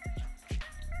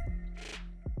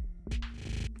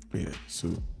 Yeah, so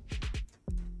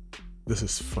this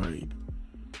is fine.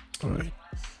 All right,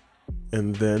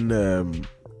 and then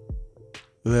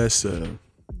let's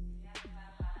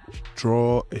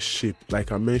draw a shape.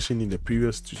 Like I mentioned in the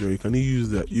previous tutorial, you can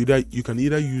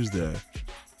either use the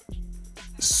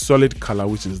solid color,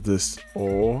 which is this,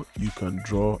 or you can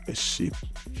draw a shape.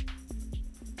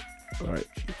 All right,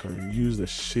 you can use the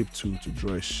shape tool to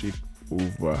draw a shape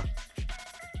over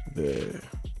the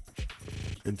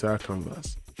entire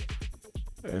canvas,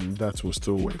 and that will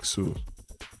still work. So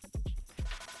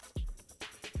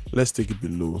let's take it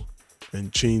below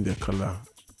and change the color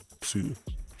to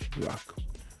black.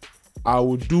 I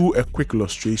will do a quick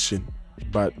illustration,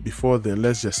 but before then,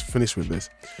 let's just finish with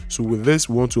this. So with this,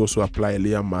 we want to also apply a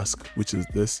layer mask, which is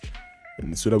this,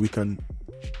 and so that we can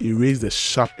erase the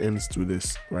sharp ends to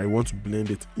this, right? We want to blend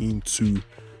it into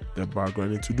the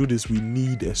background, and to do this, we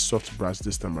need a soft brush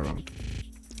this time around.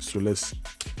 So let's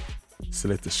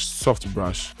select a soft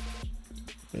brush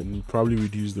and probably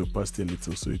reduce the opacity a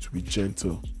little so it will be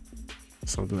gentle,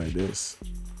 something like this.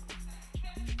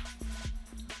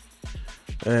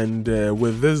 And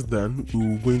with this done,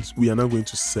 we are now going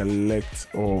to select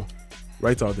or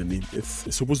write out the name.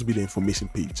 It's supposed to be the information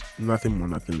page, nothing more,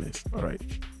 nothing less. All right,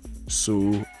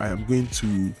 so I am going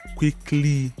to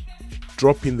quickly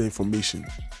drop in the information,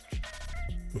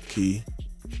 okay,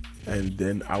 and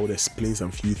then I will explain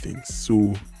some few things.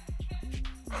 So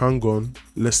hang on,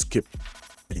 let's skip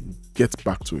and get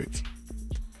back to it.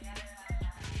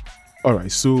 All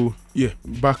right, so yeah,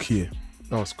 back here.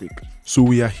 That was quick. So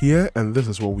we are here, and this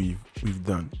is what we've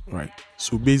done, right?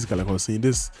 So basically, like I was saying,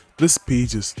 this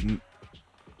page is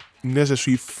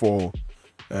necessary for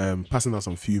passing out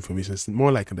some few information. It's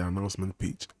more like the announcement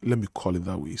page, let me call it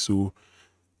that way. So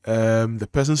the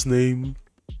person's name,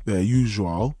 the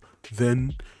usual,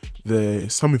 then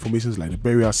some information like the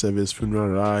burial service, funeral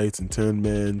rites,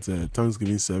 interment,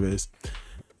 Thanksgiving service,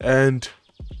 and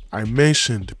I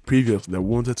mentioned previously that I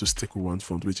wanted to stick with one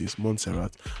font, which is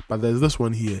Montserrat, but there's this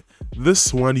one here.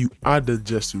 This one you added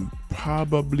just to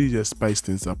probably just spice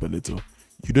things up a little.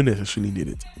 You don't necessarily need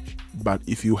it, but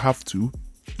if you have to,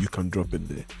 you can drop it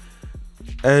there.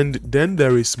 And then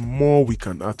there is more we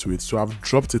can add to it. So I've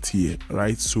dropped it here,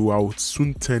 right? So I'll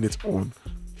soon turn it on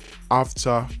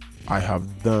after I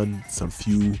have done some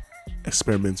few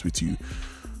experiments with you.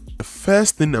 The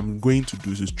first thing I'm going to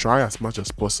do is try as much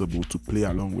as possible to play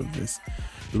along with this.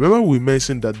 Remember we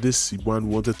mentioned that this one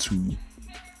wanted to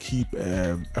keep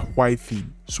a white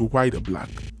theme, so white or black.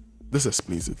 This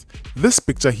explains it. This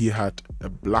picture here had a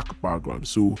black background,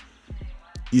 so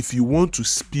if you want to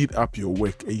speed up your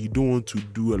work and you don't want to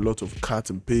do a lot of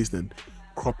cut and paste and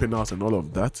cropping out and all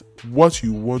of that, what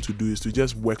you want to do is to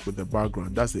just work with the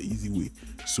background. That's the easy way.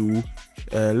 So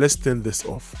let's turn this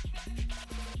off.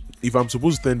 If I'm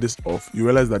supposed to turn this off, you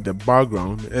realize that the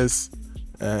background is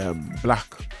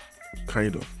black,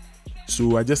 kind of.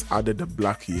 So I just added the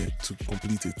black here to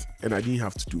complete it, and I didn't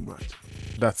have to do much.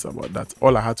 That's about that.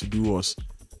 All I had to do was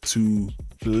to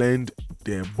blend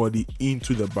the body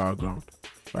into the background,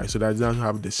 right? So that it doesn't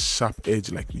have the sharp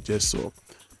edge like we just saw.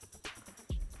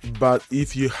 But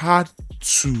if you had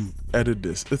to edit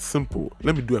this, it's simple.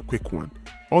 Let me do a quick one.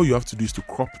 All you have to do is to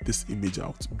crop this image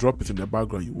out, drop it in the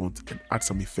background you want, and add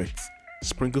some effects.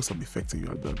 Sprinkle some effects and you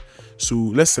are done. So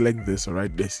let's select this, all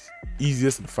right? The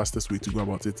easiest and fastest way to go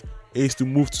about it is to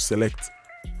move to select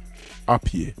up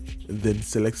here and then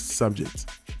select subject.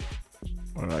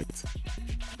 All right.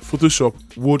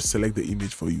 Photoshop would select the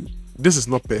image for you. This is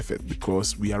not perfect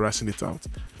because we are rushing it out.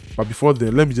 But before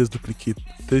then, let me just duplicate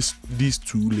these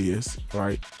two layers,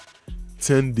 right?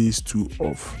 Turn these two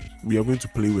off. We are going to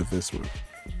play with this one.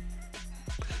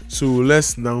 So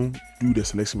let's now do the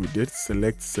selection we did.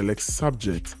 Select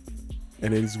subject,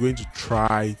 and then it's going to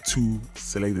try to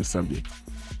select the subject.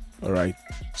 All right,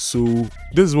 so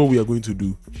this is what we are going to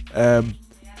do.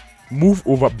 Move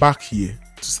over back here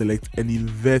to select and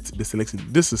invert the selection.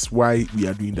 This is why we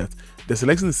are doing that. The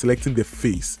selection is selecting the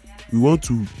face. We want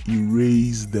to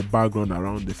erase the background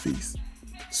around the face,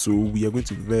 so we are going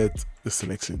to invert the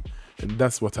selection, and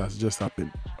that's what has just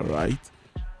happened. All right,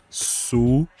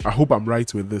 so I hope I'm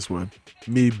right with this one.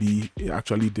 Maybe it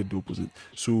actually did the opposite.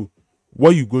 So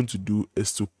what you're going to do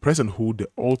is to press and hold the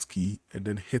Alt key and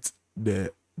then hit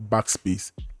the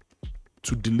backspace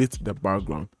to delete the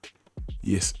background.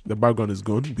 Yes, the background is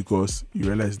gone because you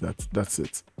realize that that's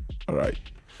it. All right,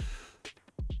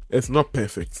 it's not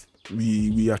perfect.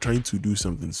 We are trying to do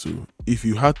something, so if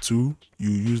you had to, you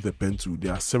use the pen tool.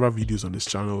 There are several videos on this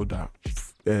channel that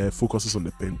focuses on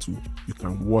the pen tool. You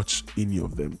can watch any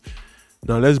of them.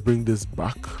 Now let's bring this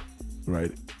back.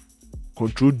 Right,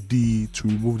 Control D to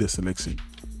remove the selection.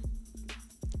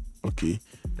 Okay,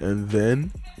 and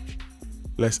then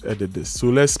let's edit this. So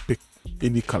let's pick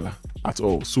any color at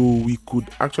all. So we could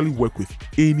actually work with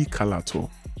any color at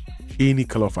all, any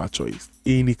color of our choice,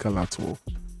 any color at all.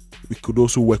 We could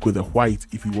also work with the white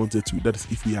if we wanted to. That is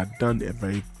if we had done a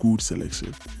very good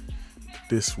selection.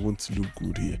 This won't look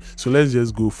good here, so let's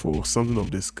just go for something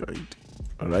of this kind.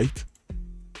 All right,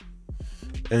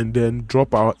 and then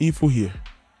drop our info here.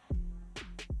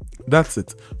 That's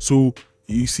it. So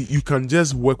you see, you can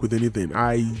just work with anything.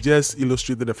 I just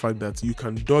illustrated the fact that you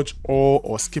can dodge all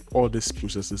or skip all these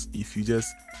processes if you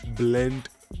just blend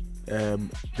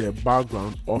the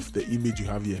background of the image you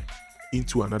have here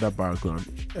into another background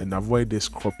and avoid this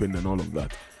cropping and all of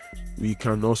that. We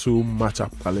can also match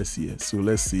up colors here. So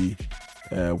let's see,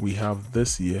 we have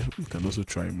this here. We can also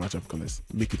try match up colors,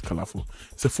 make it colorful.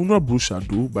 It's a funeral brochure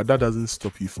though, but that doesn't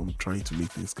stop you from trying to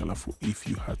make things colorful if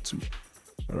you had to.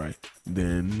 All right,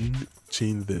 then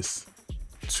change this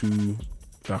to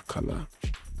that color.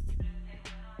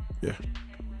 Yeah,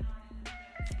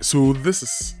 so this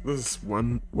is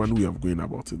one way of going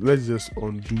about it. Let's just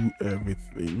undo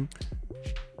everything.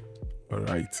 All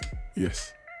right,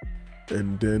 yes,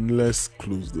 and then let's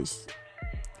close this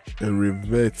and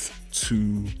revert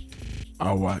to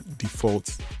our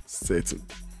default setting,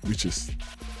 which is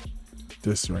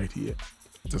this right here.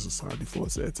 This is our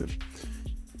default setting.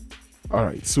 All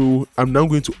right, so I'm now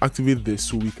going to activate this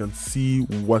so we can see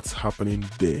what's happening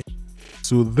there.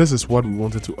 So this is what we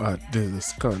wanted to add. There's a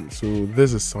scan. So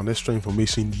this is some extra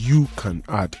information you can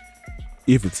add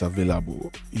if it's available.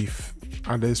 If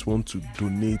others want to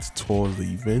donate towards the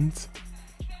event,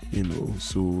 you know,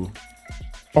 so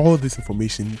all this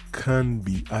information can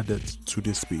be added to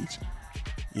this page,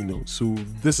 you know. So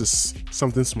this is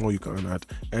something small you can add,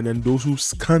 and then those who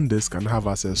scan this can have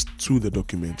access to the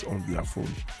document on their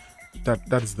phone.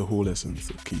 That is the whole essence.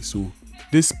 Okay, so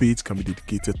this page can be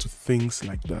dedicated to things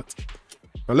like that.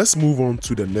 Now let's move on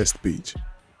to the next page.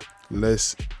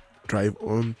 Let's drive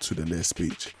on to the next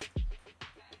page.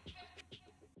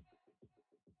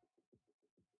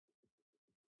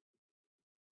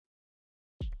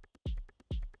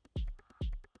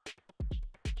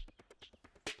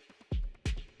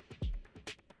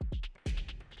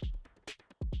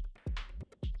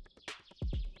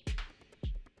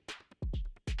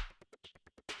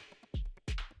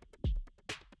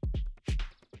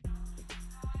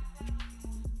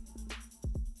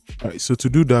 All right, so to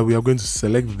do that, we are going to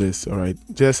select this. All right,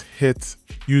 just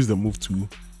use the move tool,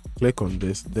 click on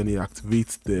this, then it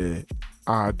activates the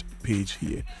add page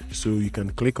here. So you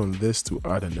can click on this to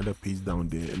add another page down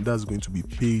there, and that's going to be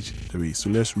page 3.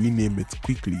 So let's rename it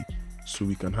quickly so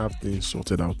we can have things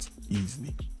sorted out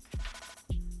easily.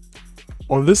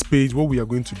 On this page, what we are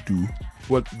going to do,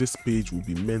 what this page will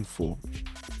be meant for,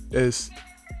 is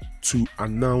to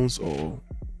announce or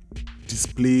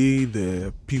display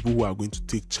the people who are going to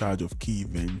take charge of key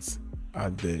events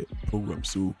at the program.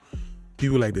 So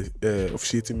people like the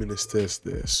officiating ministers,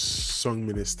 the song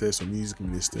ministers or music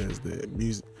ministers,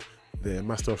 the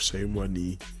master of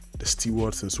ceremony, the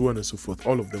stewards, and so on and so forth.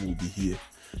 All of them will be here,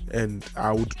 and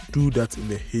I would do that in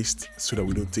a haste so that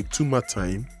we don't take too much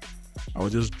time. I will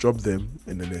just drop them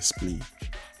and then explain.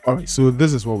 All right, so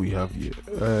this is what we have here.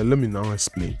 Let me now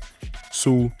explain.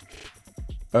 So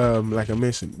like I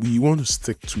mentioned, we want to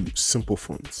stick to simple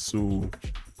fonts. So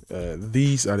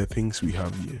these are the things we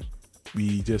have here.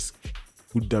 We just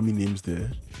put dummy names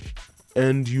there,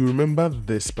 and you remember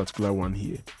this particular one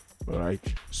here. All right,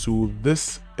 so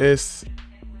this is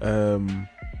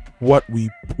what we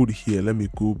put here. Let me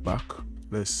go back.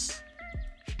 Let's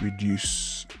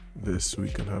reduce this so we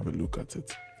can have a look at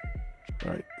it.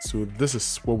 All right, so this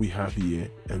is what we have here,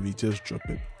 and we just drop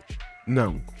it.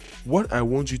 Now, what I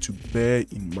want you to bear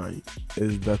in mind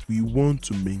is that we want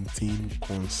to maintain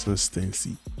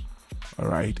consistency. All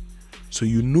right. So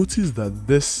you notice that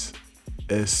this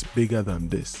is bigger than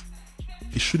this.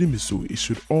 It shouldn't be so. It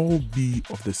should all be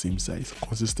of the same size.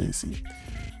 Consistency.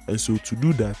 And so to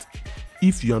do that,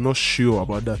 if you are not sure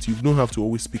about that, you don't have to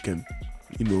always pick and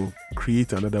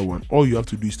create another one. All you have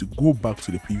to do is to go back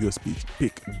to the previous page,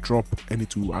 pick, drop, and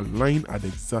it will align at the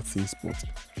exact same spot.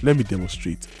 Let me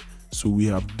demonstrate. So we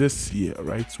have this here,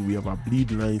 right? So we have our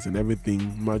bleed lines and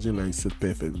everything, margin lines set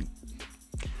perfectly.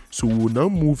 So we'll now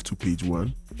move to page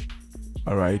 1,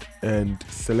 all right, and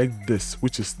select this,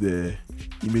 which is the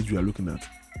image we are looking at.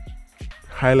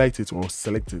 Highlight it or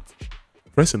select it.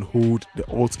 Press and hold the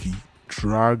Alt key,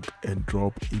 drag and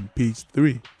drop in page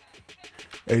 3.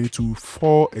 And it will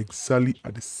fall exactly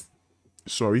at the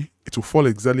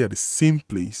same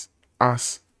place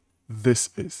as this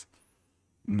is.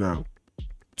 Now,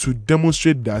 to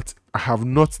demonstrate that, I have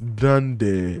not done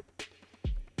the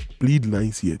bleed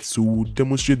lines yet, so we'll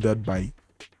demonstrate that by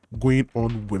going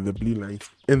on with the bleed lines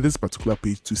in this particular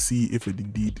page to see if it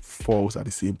indeed falls at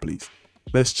the same place.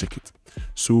 Let's check it.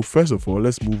 So first of all,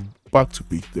 let's move back to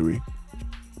page 3.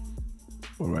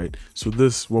 All right, so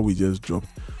this is what we just dropped.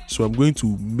 So I'm going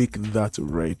to make that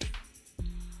red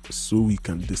so we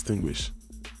can distinguish.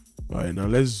 All right, now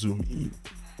let's zoom in.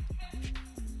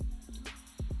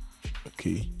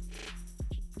 Okay,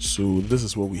 so this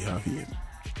is what we have here.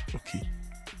 Okay,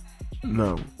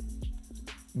 now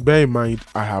bear in mind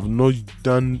I have not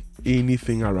done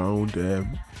anything around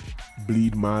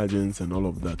bleed margins and all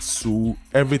of that, so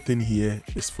everything here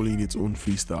is following its own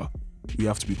freestyle. We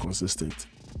have to be consistent.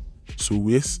 So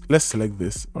let's select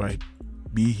this. All right,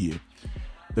 be here.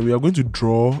 Then we are going to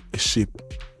draw a shape.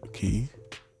 Okay,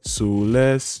 so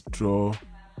let's draw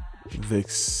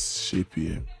this shape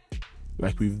here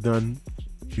like we've done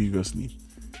previously.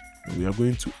 And we are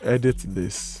going to edit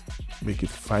this, make it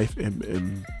 5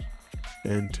 mm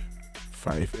and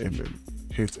 5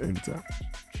 mm. Hit enter.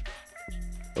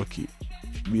 Okay,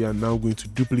 we are now going to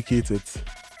duplicate it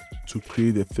to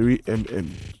create a 3 mm,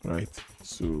 right?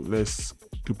 So let's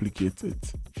duplicate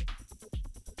it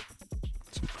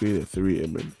to create a 3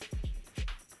 mm.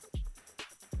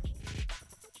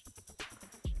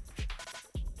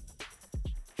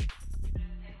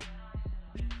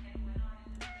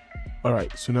 All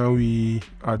right, so now we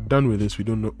are done with this. We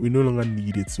no longer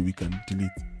need it, so we can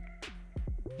delete.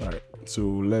 All right, so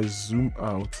let's zoom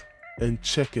out and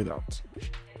check it out.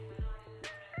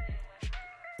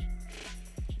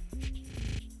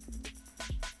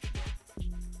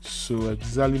 So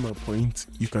exactly my point,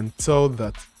 you can tell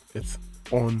that it's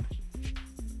on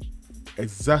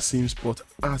exact same spot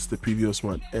as the previous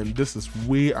one, and this is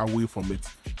way away from it.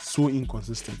 So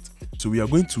inconsistent. So we are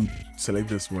going to select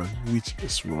this one, which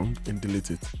is wrong, and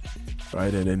delete it.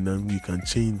 Right, and then we can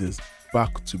change this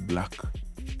back to black.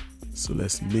 So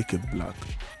let's make it black.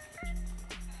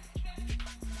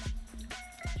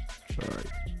 All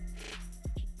right.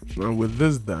 Now with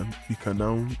this done, we can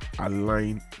now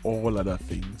align all other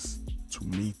things to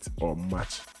meet or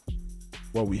match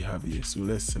what we have here. So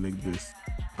let's select this.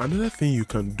 Another thing you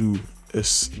can do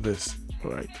is this.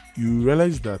 All right, you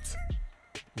realize that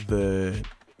the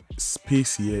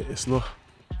space here is not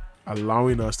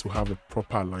allowing us to have a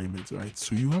proper alignment, right?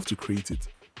 So you have to create it.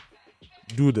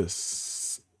 Do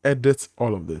this, edit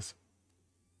all of this.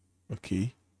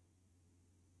 Okay,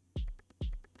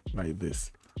 like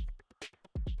this.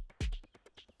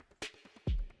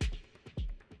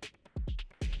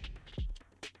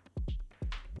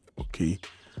 Okay,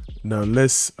 now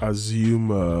let's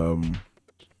assume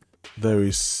there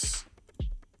is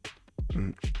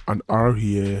an R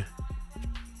here,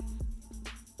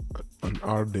 an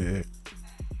R there,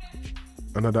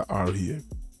 another R here.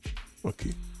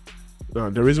 Okay, now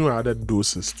the reason why I added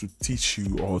those is to teach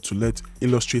you or to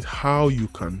illustrate how you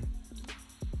can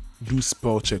do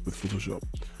spell check with Photoshop.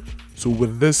 So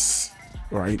with this,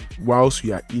 right, whilst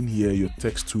you are in here, your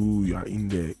text tool, you are in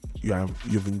there,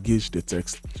 you've engaged the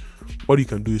text. What you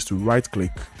can do is to right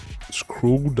click,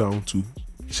 scroll down to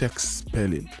check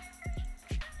spelling.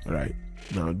 All right,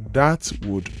 now that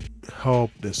would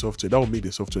help the software, that will make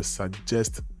the software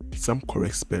suggest some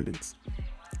correct spellings.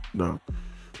 Now,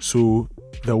 so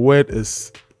the word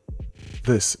is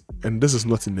this, and this is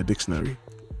not in the dictionary,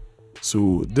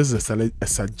 so this is a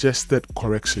suggested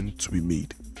correction to be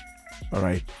made. All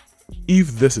right,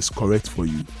 if this is correct for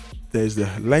you, there's the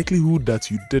likelihood that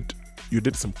you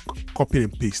did some copy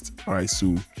and paste. All right,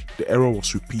 so the error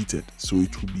was repeated, so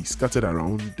it will be scattered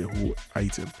around the whole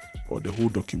item or the whole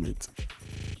document.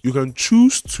 You can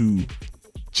choose to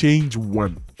change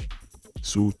one,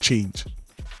 so change,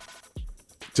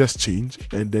 just change,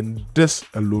 and then this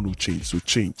alone will change. So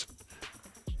change.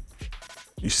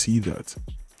 You see that?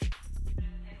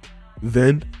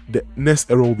 Then the next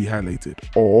error will be highlighted,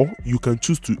 or you can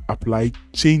choose to apply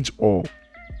change all,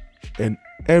 and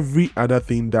every other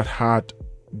thing that had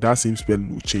that same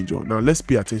spelling will change all. Now let's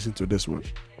pay attention to this one.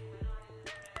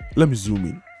 Let me zoom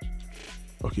in.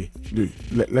 Okay,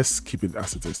 let's keep it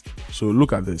as it is. So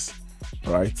look at this.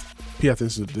 All right, pay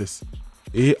attention to this.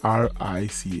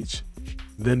 ARICH.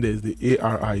 Then there's the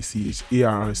ARICH,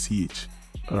 ARCH.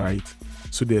 All right,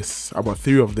 so there's about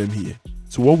 3 of them here.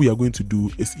 So what we are going to do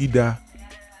is either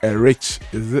a rich,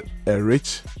 is it a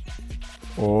rich,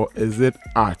 or is it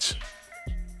arch?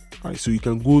 All right, so you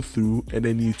can go through and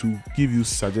then need to give you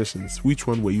suggestions. Which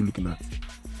one were you looking at?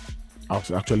 I was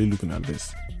actually looking at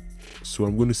this. So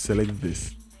I'm going to select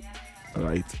this. All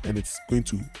right, and it's going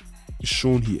to be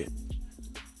shown here.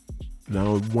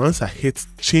 Now, once I hit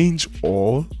change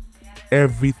all,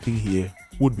 everything here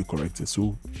would be corrected.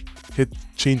 So hit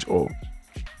change all.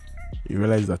 You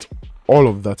realize that all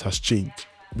of that has changed.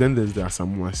 Then there's the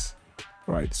Asamoahs.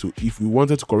 Right, so if we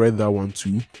wanted to correct that one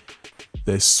too,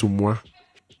 there's Samoa,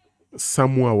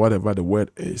 whatever the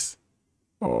word is,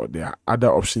 or there are other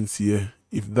options here.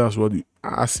 If that's what you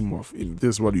Asimov, if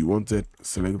this is what you wanted,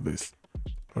 select this.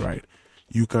 All right,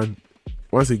 you can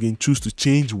once again choose to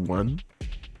change one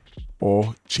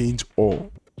or change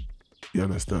all. You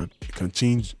understand? You can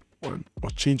change one or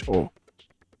change all.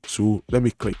 So let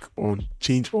me click on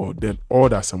change all, then all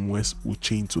that somewhere will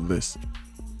change to this.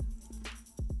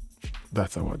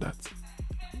 That's about that.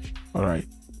 All right,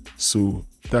 so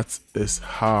that is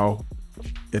how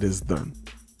it is done.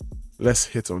 Let's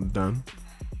hit on done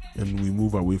and we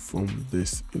move away from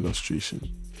this illustration.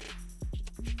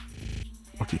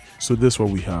 Okay, so this is what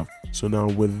we have. So now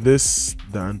with this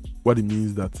done, what it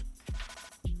means that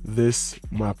this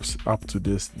maps up to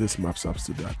this maps up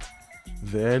to that.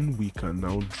 Then we can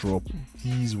now drop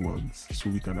these ones, so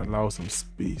we can allow some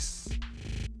space.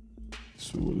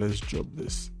 So let's drop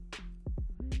this.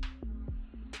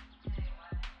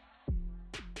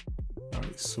 All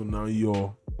right, so now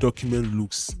your document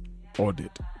looks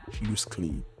ordered, looks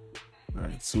clean. All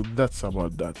right, so that's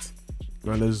about that.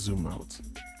 Now let's zoom out.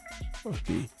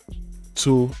 Okay,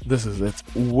 so this is it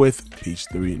with page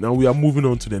 3. Now we are moving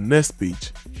on to the next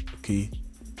page. Okay,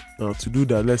 now to do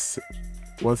that, let's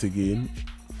once again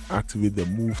activate the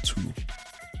move tool.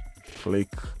 Click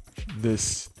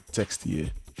this text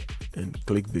here and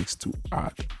click this to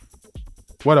add.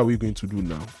 What are we going to do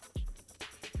now?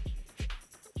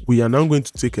 We are now going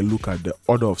to take a look at the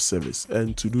order of service,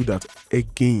 and to do that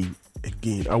again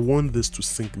I want this to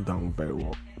sink down very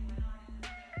well.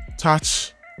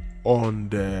 Touch on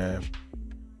the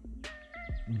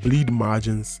bleed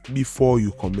margins before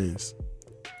you commence.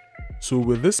 So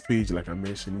with this page, like I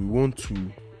mentioned, we want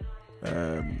to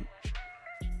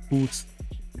put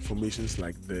informations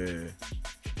like the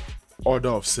order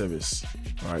of service.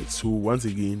 All right, so once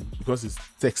again, because it's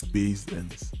text based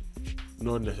and it's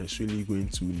not necessarily going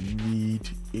to need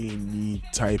any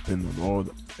typing or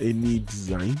any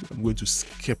design, I'm going to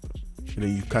skip and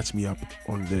then you catch me up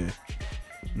on the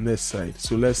next side.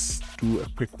 So let's do a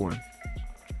quick one.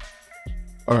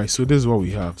 All right, so this is what we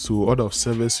have. So order of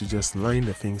service, you just line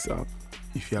the things up.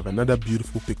 If you have another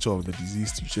beautiful picture of the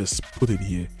deceased, you just put it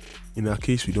here. In our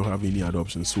case, we don't have any other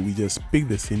options, so we just pick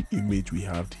the same image we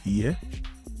have here,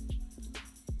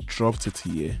 dropped it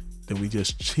here, then we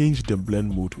just change the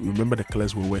blend mode. Remember the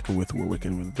colors we're working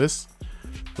with this,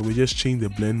 and we just change the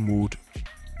blend mode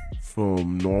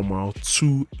from normal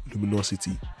to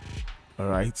luminosity. All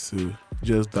right, so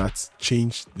just that,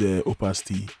 change the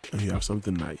opacity and you have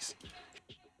something nice.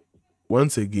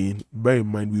 Once again, bear in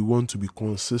mind we want to be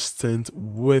consistent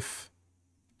with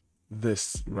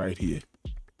this right here,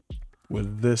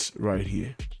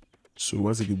 so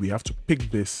once again we have to pick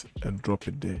this and drop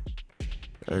it there,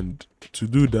 and to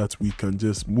do that we can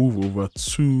just move over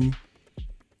to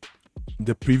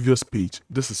the previous page.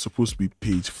 This is supposed to be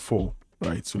page 4,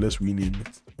 right? So let's rename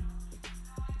it.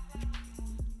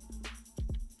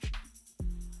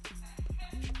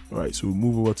 All right, so we'll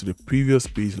move over to the previous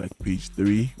page, like page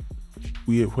 3,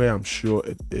 where I'm sure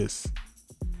it is.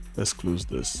 Let's close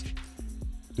this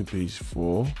to page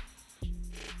 4,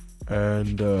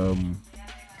 and I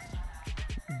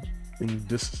think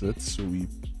this is it. So we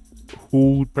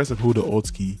press and hold the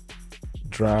Alt key,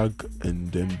 drag and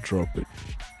then drop it,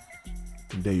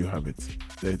 and there you have it.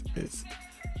 There it is.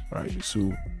 All right,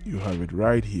 so you have it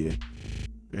right here,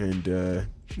 and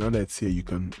now that it's here, you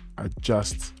can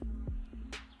adjust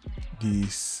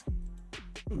these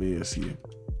layers here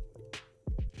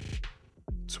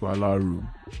to allow room.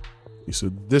 So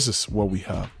this is what we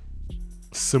have.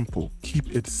 simple.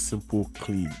 Keep it simple,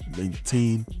 clean,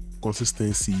 maintain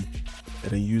consistency,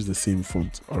 and then use the same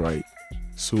font. All right.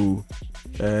 So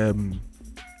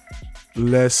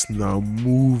let's now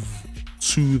move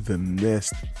to the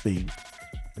next thing,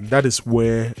 and that is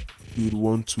where you'd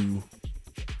want to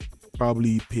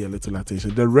probably pay a little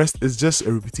attention. The rest is just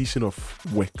a repetition of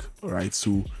work. All right.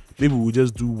 So maybe we'll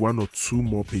just do 1 or 2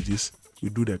 more pages. We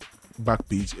do the back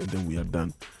page and then we are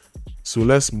done. So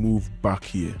let's move back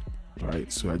here. All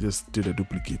right. So I just did a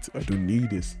duplicate. I don't need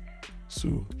this.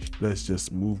 So let's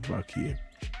just move back here.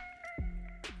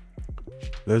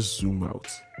 Let's zoom out.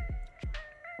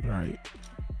 All right.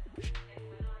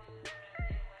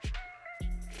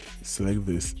 Select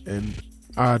this and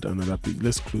add another page.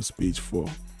 Let's close page 4.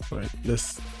 All right.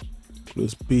 Let's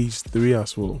close page 3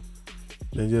 as well.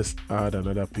 Then just add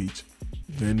another page.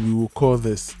 Then we will call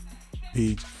this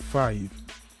page 5.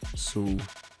 So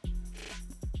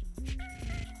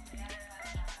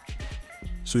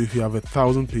if you have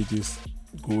 1,000 pages,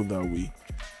 go that way.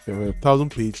 If you have 1,000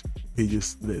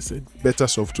 pages, there's a better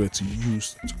software to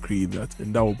use to create that,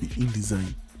 and that will be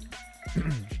InDesign.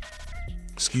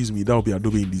 Excuse me, that will be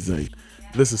Adobe InDesign.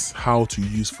 This is how to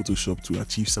use Photoshop to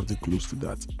achieve something close to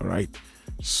that. All right,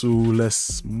 so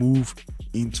let's move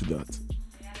into that.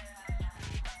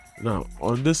 Now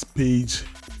on this page,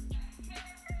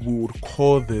 we would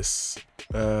call this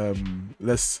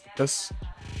let's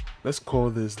call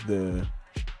this the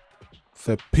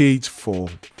page for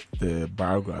the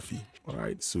biography. All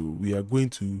right, so we are going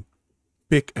to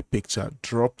pick a picture,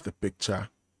 drop the picture,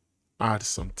 add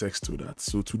some text to that.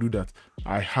 So to do that,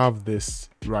 I have this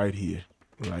right here,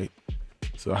 right?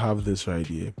 So I have this right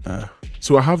here.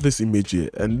 So I have this image here,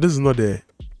 and this is not the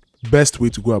best way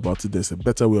to go about it. There's a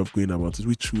better way of going about it,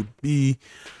 which would be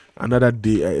another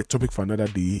day, a topic for another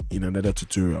day in another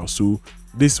tutorial. So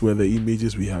these were the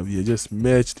images we have here. Just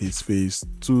merged his face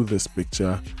to this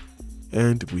picture,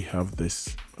 and we have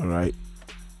this. All right,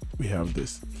 we have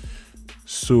this.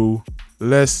 So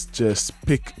let's just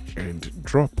pick and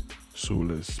drop. So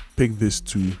let's pick this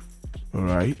too. All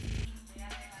right,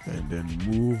 and then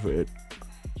move it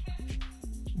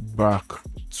back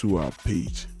to our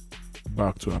page,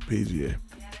 here.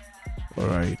 All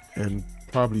right, and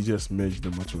probably just merge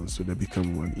them at once so they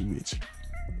become one image.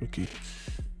 Okay,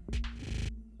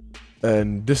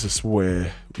 and this is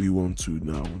where we want to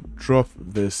now drop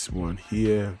this one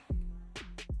here.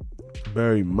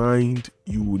 Bear in mind,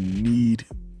 you will need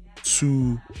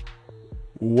to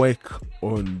work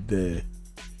on the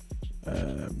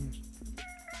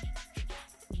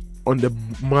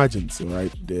margins, all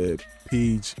right, the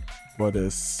page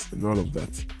borders and all of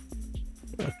that.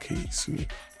 Okay, so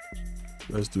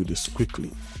let's do this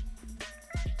quickly.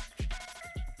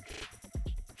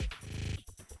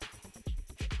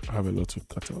 I have a lot to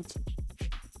cut out.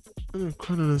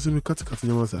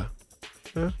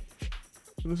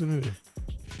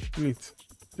 Wait,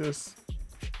 just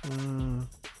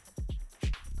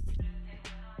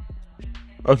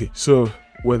okay. So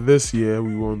with this here,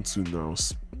 we want to now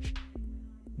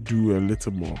do a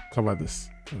little more. Cover this.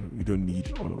 We don't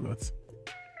need all of that.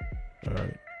 All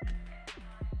right.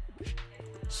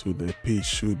 So the page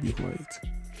should be white,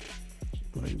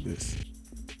 like this.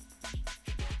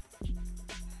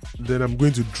 Then I'm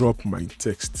going to drop my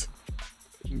text.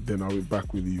 Then I'll be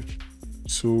back with you.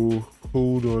 So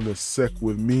hold on a sec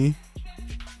with me.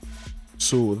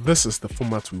 So this is the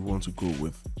format we want to go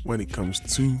with when it comes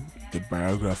to the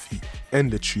biography and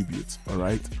the tribute. All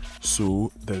right.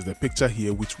 So there's the picture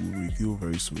here, which we'll review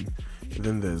very soon. And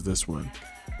then there's this one.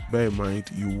 Bear in mind,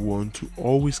 you want to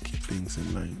always keep things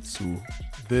in line. So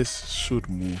this should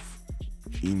move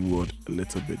inward a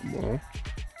little bit more.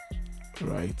 All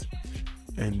right.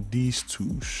 And these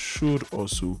two should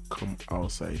also come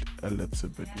outside a little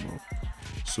bit more.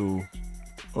 So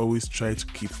always try to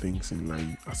keep things in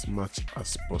line as much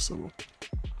as possible.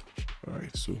 All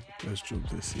right, so let's drop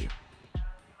this here.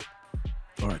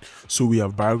 All right, so we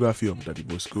have biography of Daddy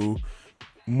Bosco.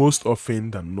 Most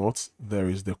often than not, there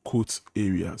is the quote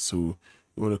area. So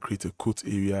you want to create a quote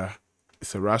area.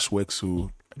 It's a rush work,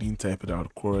 so I didn't type it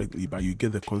out correctly, but you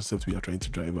get the concept we are trying to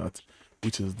drive at,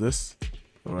 which is this.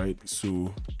 All right,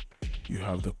 so you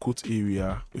have the quote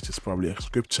area, which is probably a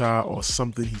scripture or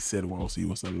something he said whilst he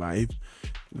was alive.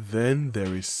 Then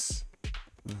there is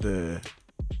the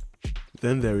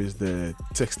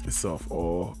text itself,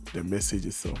 or the message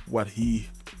itself, what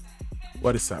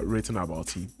is written about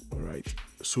him. All right,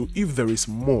 so if there is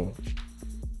more,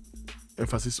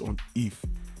 emphasis on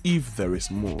if there is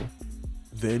more,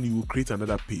 then you will create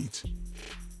another page,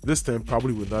 this time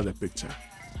probably without the picture,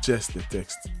 just the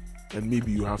text. And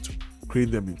maybe you have to create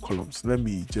them in columns. Let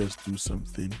me just do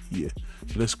something here.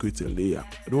 So let's create a layer.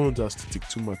 I don't want us to take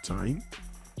too much time,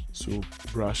 so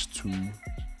brush tool,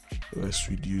 let's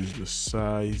reduce the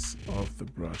size of the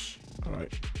brush. All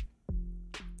right,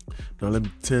 now let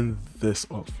me turn this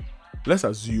off. Let's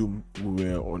assume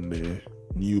we're on a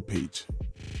new page.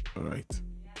 All right,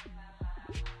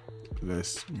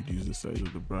 let's reduce the size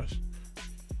of the brush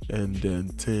and then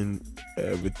turn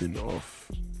everything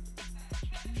off.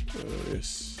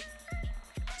 Yes,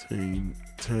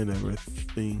 turn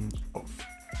everything off.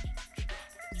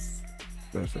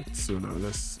 Perfect. So now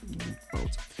let's move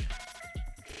out.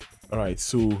 All right,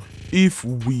 so if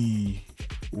we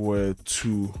were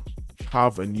to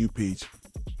have a new page,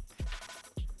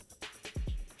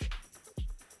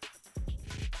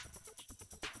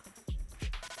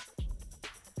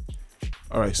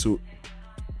 all right, so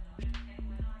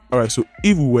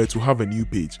if we were to have a new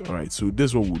page, all right, so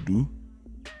this is what we'll do.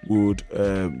 Would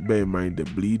bear in mind the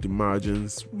bleed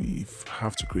margins, we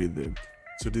have to create them,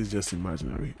 so this is just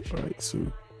imaginary. All right, so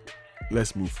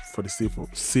let's move for the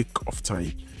sake of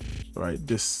time. All right,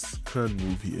 this can't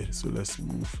move here, so let's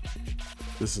move.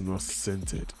 This is not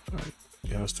centered. All right,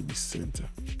 it has to be center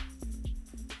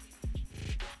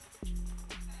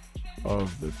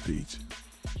of the page,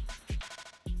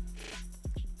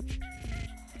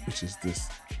 which is this.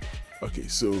 Okay,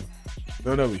 so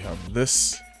now that we have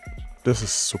this, this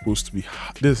is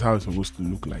how it's supposed to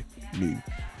look like, maybe.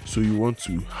 So you want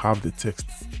to have the text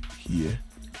here.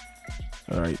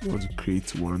 All right, you want to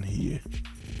create one here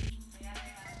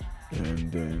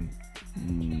and then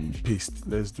paste.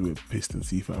 Let's do a paste and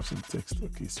see if I have some text.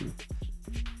 Okay, so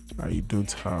I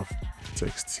don't have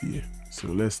text here, so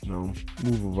let's now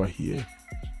move over here,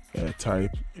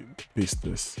 type, paste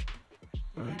this.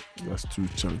 All right, that's too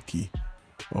chunky,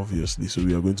 obviously, so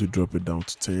we are going to drop it down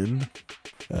to 10.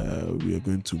 We are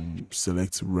going to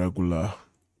select regular.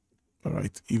 All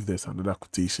right, if there's another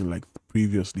quotation like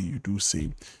previously, you do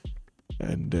same.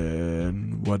 And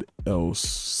then what else?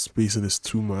 Spacing is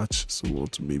too much, so we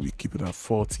want to maybe keep it at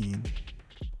 14.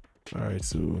 All right,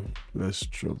 so let's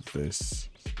drop this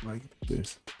like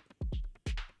this,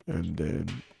 and then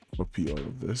copy all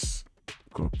of this,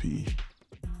 copy,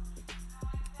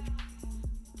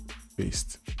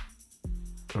 paste.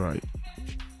 All right,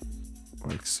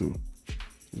 like so.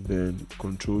 Then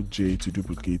Control J to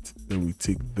duplicate. Then we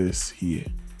take this here.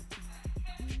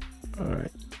 All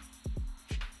right,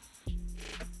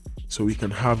 so we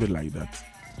can have it like that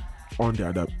on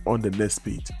the next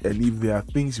page. And if there are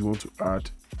things you want to add,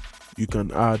 you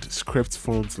can add script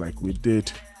fonts like we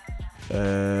did.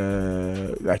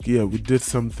 We did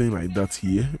something like that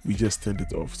here. We just turned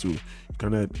it off, so you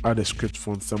can add a script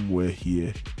font somewhere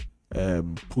here.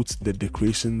 Put the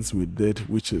decorations we did,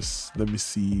 which is, let me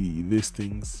see, these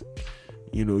things,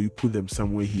 you put them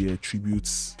somewhere here.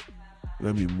 Tributes,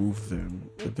 let me move them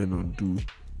and then undo.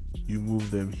 You move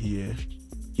them here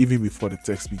even before the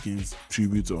text begins.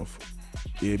 Tribute of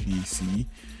ABC,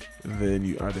 then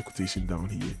you add a quotation down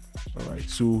here. All right,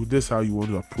 so this is how you want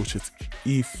to approach it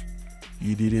if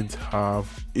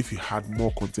you had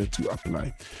more content to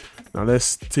apply. Now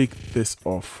let's take this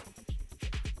off.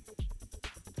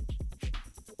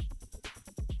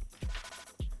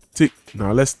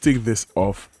 Now let's take this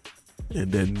off and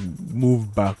then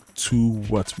move back to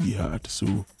what we had.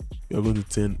 So we're going to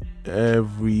turn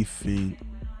everything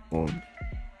on.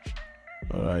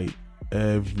 All right,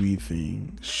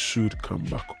 everything should come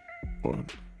back on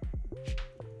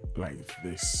like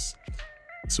this.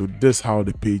 So this is how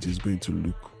the page is going to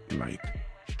look like.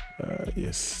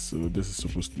 Yes, so this is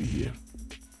supposed to be here.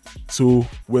 So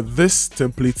with this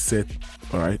template set,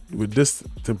 all right, with this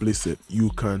template set, you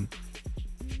can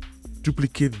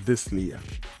duplicate this layer.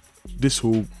 This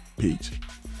whole page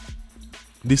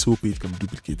can be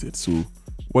duplicated. So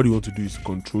what you want to do is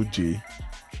Control J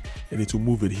and it will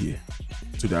move it here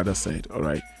to the other side. All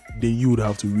right, then you would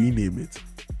have to rename it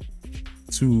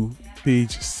to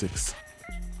page 6.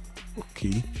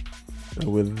 Okay,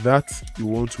 and with that, you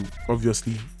want to,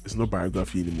 obviously it's not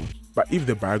biography anymore, but if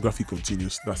the biography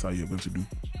continues, that's how you're going to do.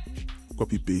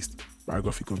 Copy paste,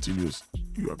 biography continues,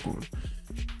 you are gone.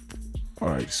 All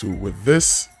right, so with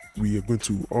this, we are going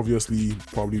to obviously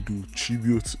probably do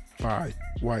tribute by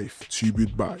wife,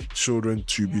 tribute by children,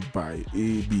 tribute by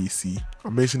ABC. I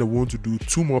mentioned I want to do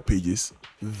 2 more pages,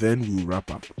 then we'll wrap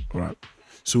up. All right,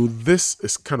 so this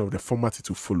is kind of the format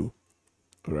to follow.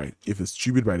 All right, if it's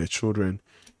tribute by the children,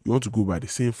 you want to go by the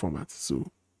same format.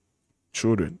 So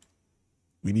children,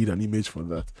 we need an image for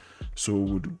that, so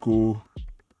we'll go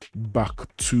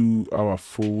back to our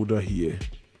folder here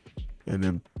and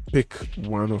then pick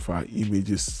one of our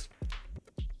images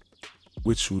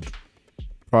which should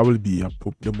probably be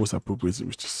the most appropriate,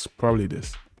 which is probably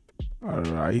this. All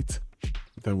right,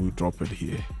 then we'll drop it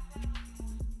here.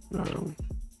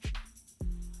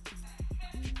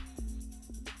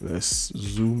 Let's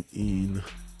zoom in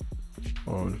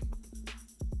or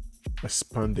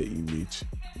expand the image.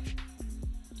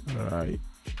 All right,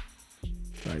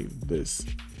 like this.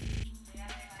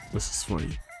 This is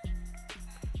fine.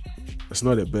 It's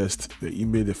not the best. The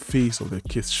image, the face of the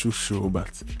kids should show,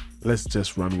 but let's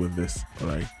just run with this. All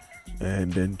right,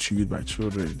 and then tribute by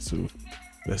children. So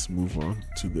let's move on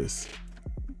to this.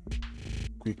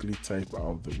 Quickly type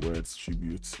out the words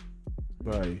tribute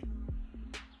by,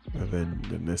 and then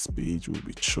the next page will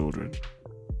be children.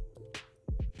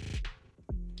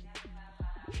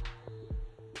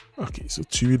 Okay, so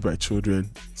tribute by children.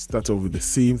 Start off with the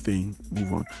same thing.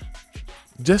 Move on.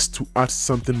 Just to add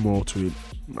something more to it.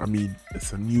 I mean,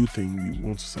 it's a new thing we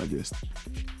want to suggest.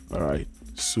 All right.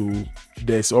 So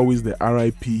there's always the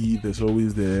RIP. There's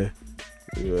always the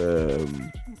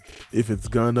if it's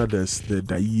Ghana, there's the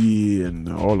Daye and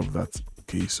all of that.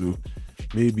 Okay, so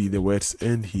maybe the words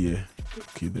end here.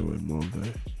 Okay, there were more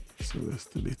there, so let's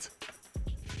delete.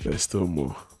 There's still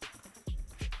more.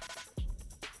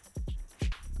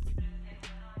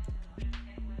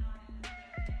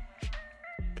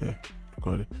 Yeah,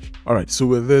 got it. All right, so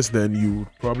with this, then you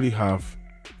would probably have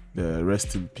the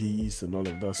rest in peace and all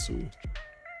of that. So,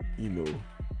 you know,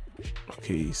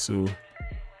 okay, so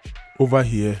over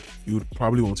here, you would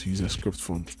probably want to use a script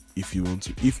font if you want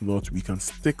to. If not, we can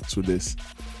stick to this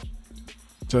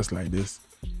just like this.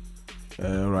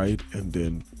 Right, and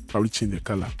then probably change the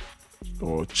color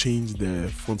or change the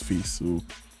font face. So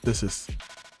this is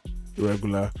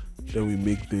regular, then we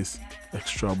make this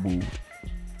extra bold.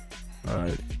 All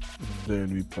right,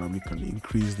 then we probably can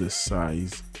increase the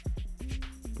size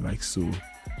like so.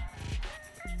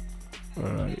 All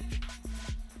right,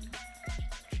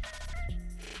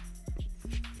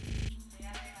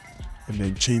 and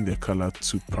then change the color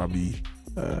to probably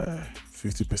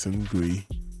 50% gray.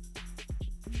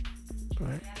 All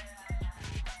right,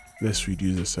 let's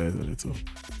reduce the size a little.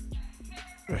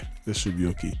 Right, this should be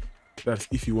okay. That's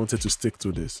if you wanted to stick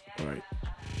to this. All right,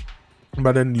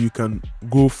 but then you can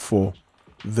go for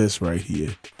this right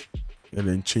here and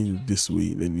then change it this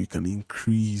way. Then you can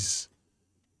increase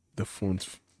the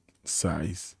font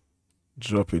size,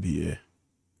 drop it here.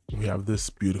 We have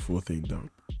this beautiful thing down.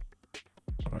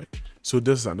 All right, so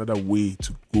this is another way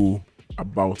to go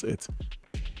about it.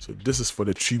 So this is for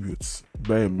the tributes.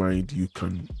 Bear in mind, you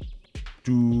can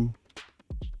do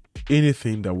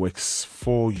anything that works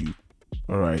for you.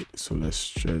 All right, so let's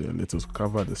try a little to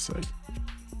cover the side.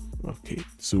 Okay,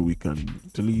 so we can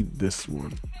delete this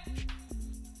one,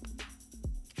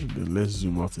 and then let's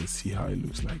zoom out and see how it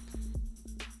looks like.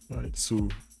 All right, so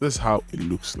this is how it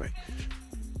looks like.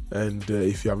 And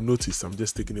if you have noticed, I'm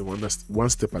just taking it one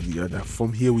step at the other.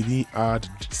 From here, we didn't add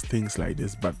things like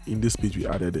this, but in this page we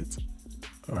added it.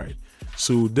 All right,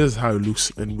 so this is how it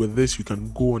looks, and with this you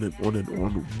can go on and on and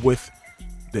on with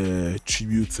the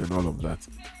tributes and all of that.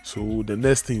 So the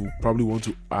next thing you probably want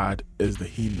to add is the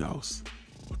hymnals.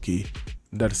 Okay,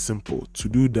 that's simple. To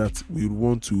do that, we would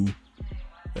want to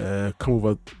come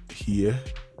over here,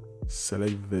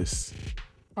 select this,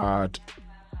 add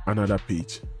another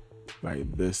page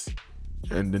like this,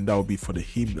 and then that will be for the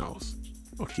hymnals.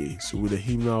 Okay, so with the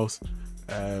hymnals,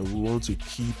 we want to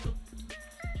keep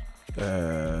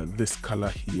this color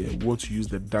here. We want to use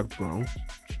the dark brown,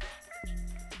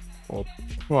 or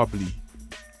probably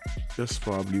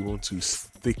want to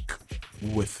stick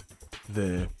with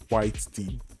the white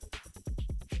theme.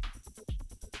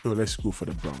 So let's go for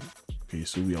the brown. Okay,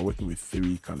 so we are working with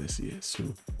 3 colors here, so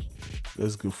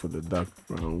let's go for the dark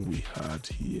brown we had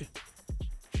here.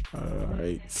 All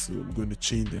right, so I'm going to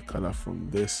change the color from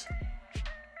this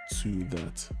to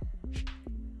that,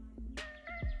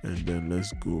 and then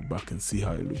let's go back and see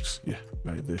how it looks. Yeah,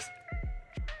 like this.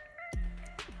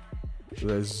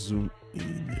 Let's zoom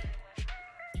in,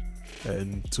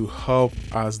 and to help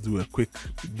us do a quick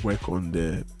work on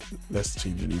the, let's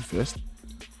change the name first.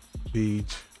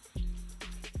 Page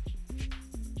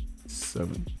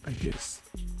 7, I guess.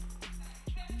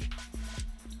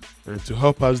 And to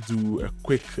help us do a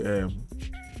quick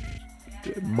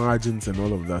margins and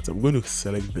all of that, I'm going to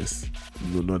select this.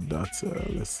 No, not that.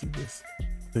 Let's see this. I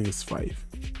think it's 5.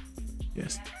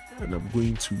 Yes. And I'm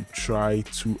going to try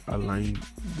to align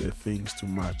the things to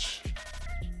match.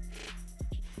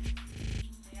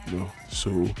 No,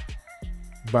 so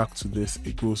back to this,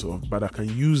 it goes off, but I can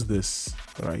use this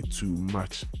right to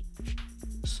match.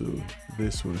 So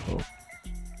this will help.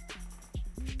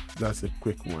 That's a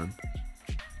quick one.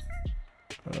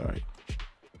 All right,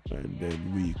 and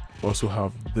then we also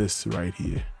have this right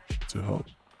here to help.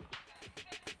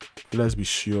 Let's be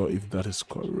sure if that is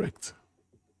correct.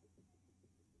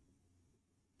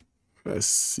 Let's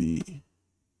see.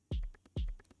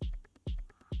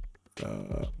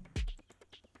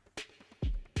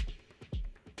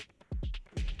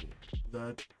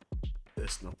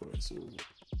 That's not correct. So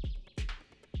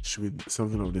should be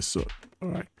something of this sort. All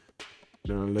right.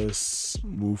 Now let's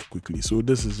move quickly. So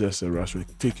this is just a rush.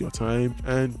 Take your time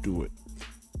and do it.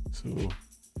 So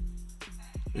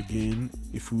again,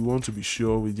 if we want to be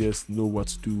sure we just know what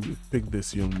to do, we pick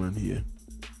this young man here,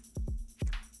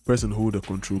 press and hold the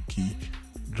control key,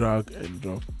 drag and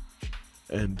drop,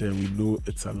 and then we know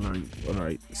it's aligned. All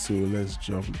right, so let's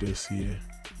drop this here,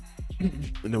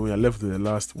 and then we are left with the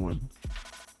last one,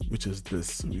 which is this.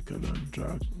 So we can now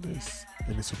drag this,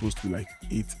 and it's supposed to be like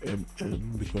 8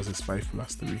 mm because it's 5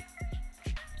 plus 3.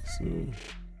 So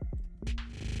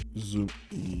zoom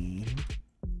in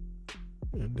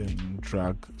and then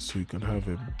drag so you can have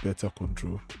a better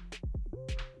control.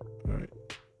 All right,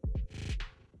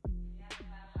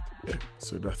 yeah,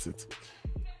 so that's it.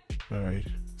 All right,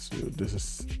 so this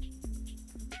is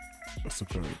also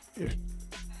correct.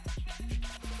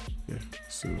 Yeah,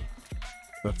 so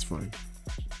that's fine.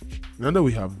 Now that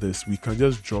we have this, we can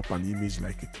just drop an image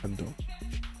like a candle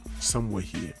somewhere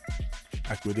here,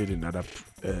 like we did in another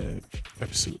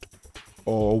episode,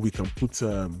 or we can put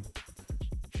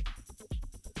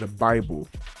the Bible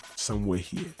somewhere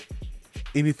here.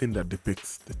 Anything that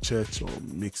depicts the church or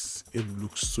makes it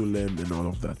look solemn and all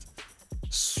of that.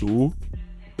 So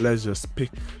let's just pick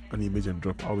an image and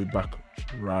drop. I'll be back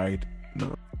right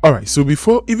now. All right, so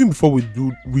before we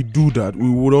do that, we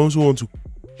would also want to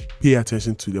pay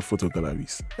attention to the photo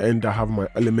galleries, and I have my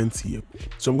elements here,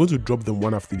 so I'm going to drop them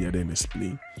one after the other and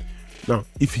explain. Now,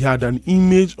 if you had an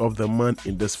image of the man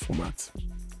in this format,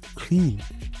 clean,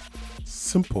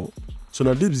 simple. So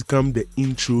now this becomes the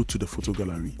intro to the photo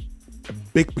gallery. A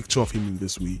big picture of him in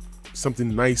this way,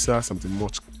 something nicer, something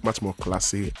much more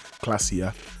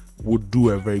classier, would do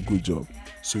a very good job.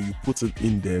 So you put it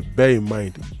in there. Bear in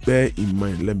mind,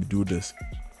 let me do this.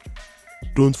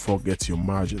 Don't forget your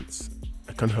margins.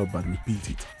 I can't help but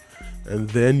repeat it. And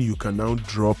then you can now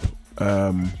drop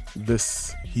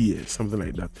this here, something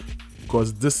like that,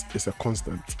 because this is a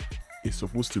constant. It's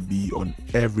supposed to be on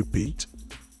every page.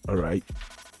 All right,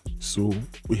 so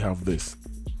we have this.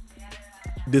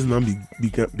 This now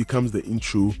becomes the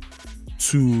intro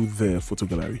to the photo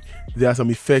gallery. There are some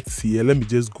effects here. Let me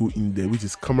just go in there, which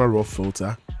is camera raw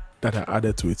filter that I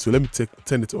added to it. So let me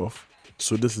turn it off.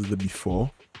 So this is the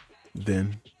before,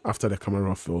 then after the camera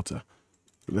raw filter.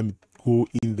 Let me go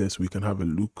in there so we can have a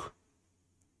look.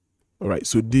 All right,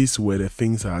 so these were the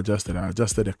things I adjusted. I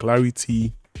adjusted the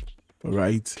clarity. All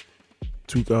right,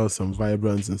 took out some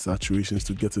vibrance and saturations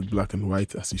to get it black and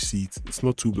white. As you see, it's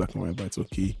not too black and white, but it's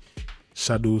okay.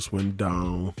 Shadows went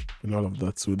down and all of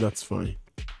that, so that's fine.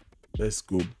 Let's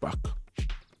go back.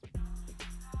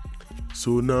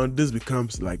 So now this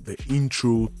becomes like the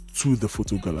intro to the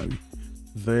photo gallery.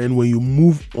 Then when you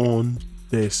move on,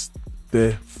 there's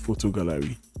the photo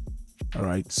gallery. All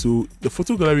right, so the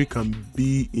photo gallery can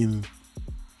be in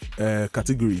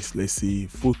categories. Let's say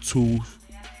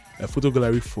a photo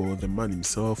gallery for the man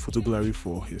himself, photo gallery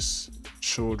for his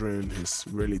children, his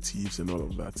relatives, and all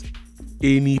of that.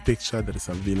 Any picture that is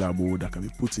available that can be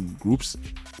put in groups,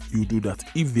 you do that.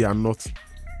 If they are not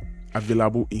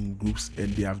available in groups and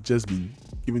they have just been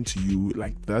given to you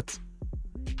like that,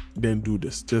 then do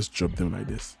this. Just drop them like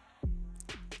this,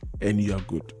 and you are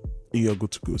good. And you are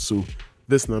good to go. So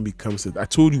this now becomes it. I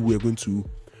told you we are going to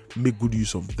make good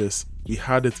use of this. We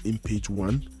had it in page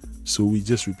 1, so we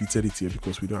just repeated it here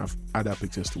because we don't have other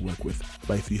pictures to work with.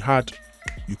 But if you had,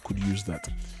 you could use that.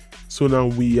 So now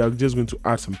we are just going to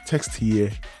add some text here,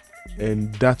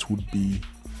 and that would be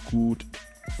good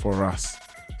for us.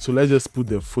 So let's just put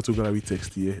the photo gallery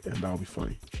text here, and that'll be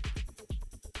fine.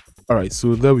 All right,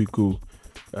 so there we go.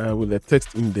 With the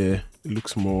text in there, it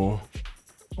looks more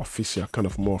official, kind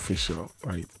of more official,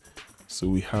 right? So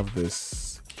we have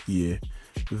this here,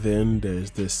 then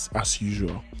there's this as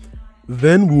usual.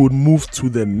 Then we would move to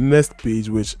the next page,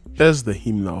 which is the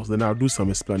hymnals. Then I'll do some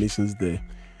explanations there.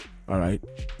 All right,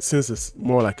 since it's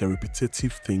more like a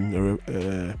repetitive thing,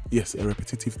 a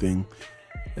repetitive thing,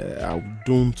 I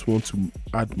don't want to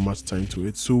add much time to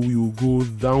it, so we will go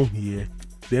down here,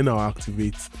 then I'll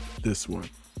activate this one.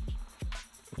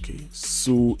 Okay,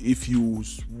 so if you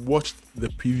watched the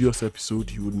previous episode,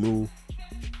 you would know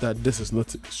that this is not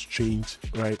strange,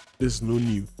 right? This is no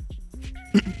new.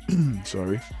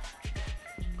 Sorry.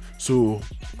 So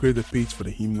create the page for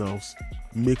the hymnals,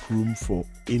 make room for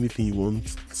anything you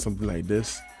want, something like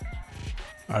this,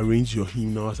 arrange your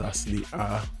hymnals as they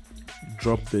are,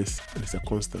 drop this, and it's a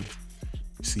constant.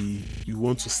 See, you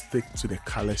want to stick to the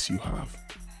colors you have.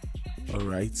 All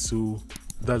right, so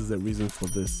that's the reason for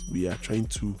this. We are trying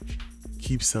to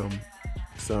keep some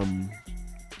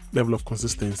level of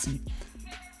consistency.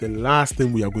 The last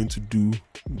thing we are going to do,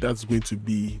 that's going to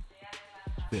be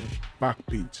the back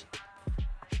page.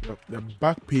 The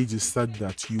back page is such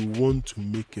that you want to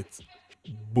make it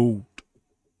bold.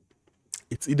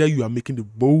 It's either you are making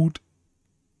it bold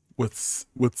with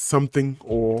something,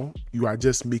 or you are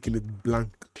just making it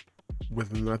blank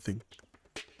with nothing,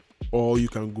 or you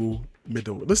can go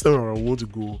middle. This time I want to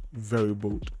go very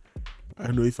bold. I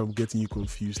don't know if I'm getting you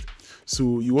confused.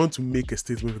 So you want to make a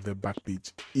statement with the back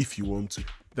page if you want to.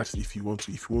 That's if you want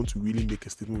to. If you want to really make a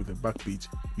statement with the back page,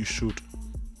 you should.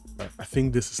 But I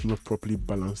think this is not properly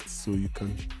balanced, so you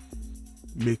can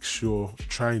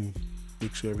try and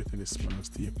make sure everything is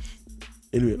balanced here.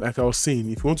 Anyway, like I was saying,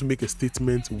 if you want to make a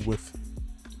statement with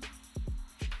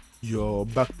your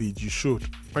back page, you should.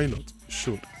 Why not? You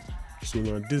should. So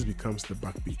now this becomes the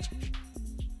back page.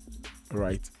 All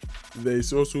right. There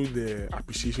is also the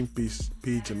appreciation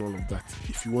page and all of that.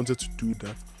 If you wanted to do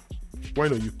that, why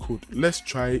not? You could. Let's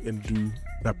try and do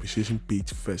the appreciation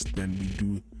page first, then we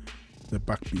do the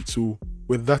back page. So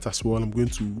with that as well, I'm going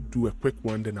to do a quick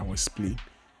one, then I'll explain.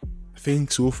 I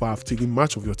think so far I've taken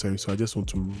much of your time, so I just want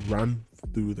to run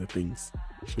through the things.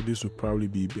 So this will probably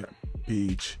be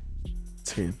page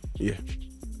 10. Yeah,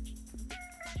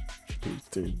 page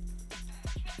 10.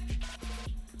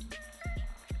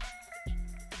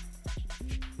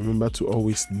 Remember to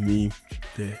always name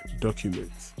the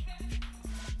document.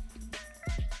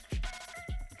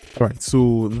 All right,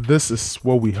 so this is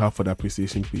what we have for the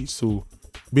appreciation page. So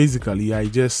basically, I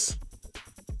just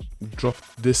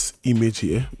dropped this image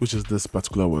here, which is this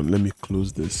particular one. Let me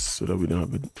close this so that we don't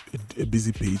have a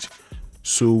busy page.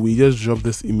 So we just drop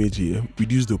this image here,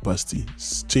 reduce the opacity,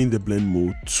 change the blend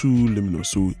mode to luminous.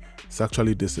 So it's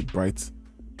actually this bright.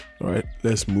 All right,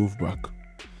 let's move back.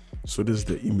 So this is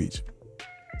the image.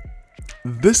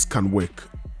 This can work.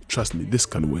 Trust me, this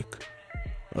can work.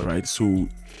 All right, so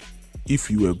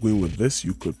if you were going with this,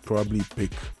 you could probably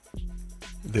pick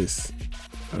this.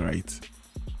 All right,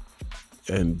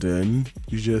 and then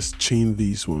you just change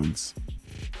these ones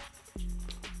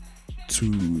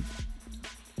to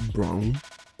brown.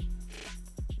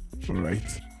 All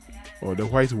right, or the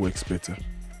white works better.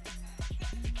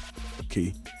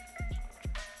 Okay,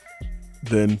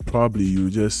 then probably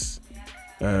you just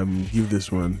give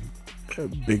this one a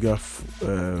bigger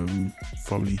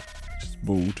probably just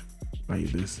bold like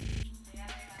this.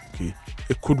 Okay,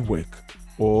 it could work,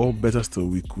 or better still,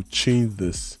 we could change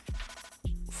this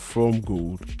from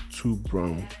gold to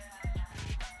brown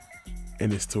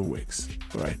and it still works.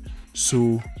 All right,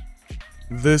 so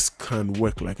this can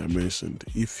work. Like I mentioned,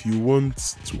 if you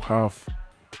want to have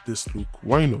this look,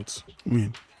 why not? I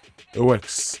mean, it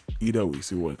works either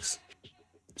ways. It works.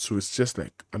 So it's just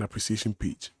like an appreciation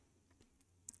page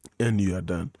and you are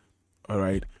done. All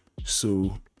right,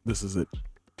 so this is it.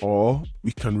 Or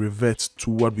we can revert to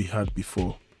what we had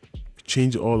before.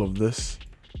 Change all of this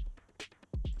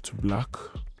to black.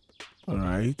 All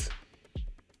right,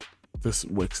 this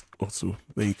works also.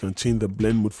 Then you can change the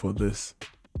blend mode for this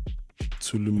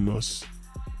to luminous.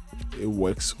 It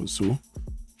works also.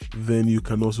 Then you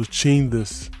can also change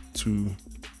this to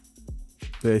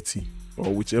 30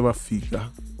 or whichever figure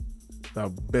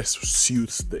that best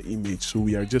suits the image. So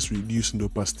we are just reducing the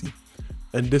opacity,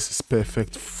 and this is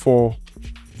perfect for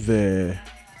the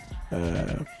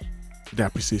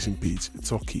appreciation page.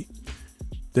 It's okay.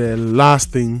 The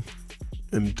last thing,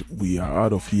 and we are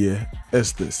out of here,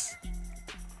 is this.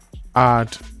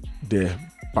 Add the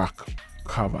back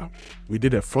cover. We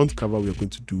did a front cover, we are going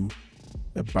to do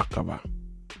a back cover.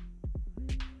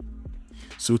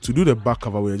 So to do the back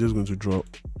cover, we are just going to draw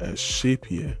a shape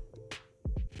here.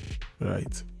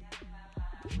 Right,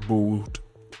 bold,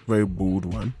 very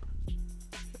bold one.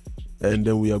 And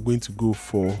then we are going to go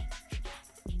for,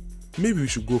 maybe we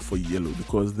should go for yellow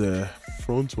because the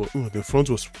front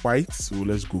was white, so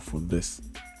let's go for this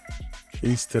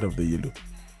instead of the yellow.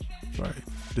 Right,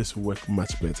 this will work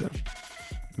much better.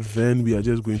 Then we are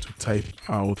just going to type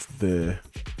out the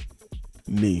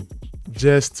name.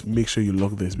 Just make sure you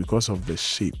lock this because of the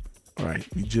shape. All right,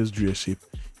 we just drew a shape.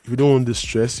 If you don't want this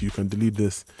stress, you can delete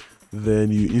this.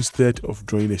 Then you, instead of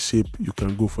drawing a shape, you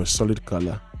can go for a solid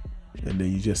color, and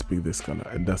then you just pick this color,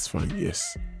 and that's fine.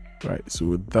 Yes, right,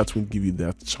 so that will give you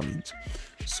that challenge.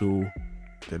 So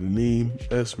the name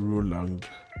is Roland.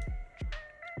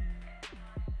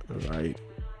 All right,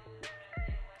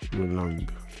 Roland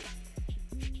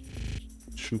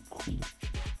Chuku.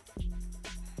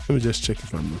 Let me just check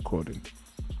if I'm recording.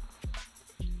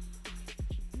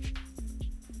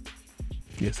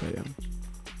 Yes, I am.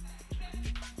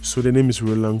 So the name is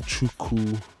Roland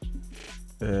Chuku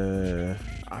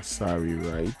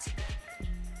Asari, right?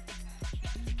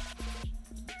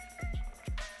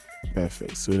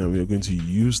 Perfect. So now we are going to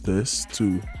use this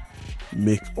to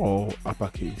make all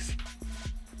uppercase.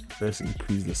 Let's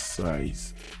increase the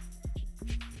size.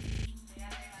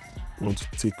 I want to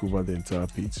take over the entire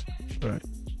page, right?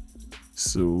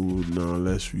 So now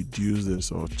let's reduce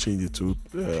this or change it to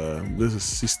this is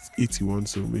 681,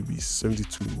 so maybe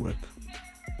 72 will work.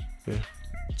 Yeah,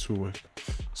 to work.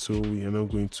 So we are now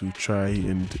going to try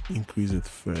and increase it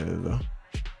further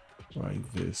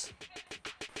like this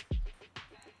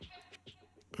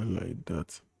and like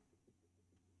that.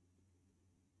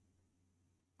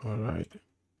 All right,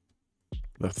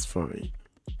 that's fine.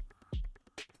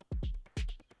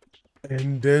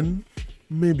 And then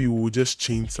maybe we'll just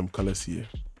change some colors here.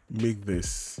 Make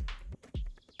this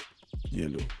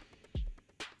yellow.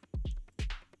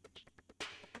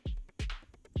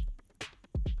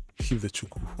 Keep the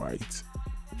Chuku white.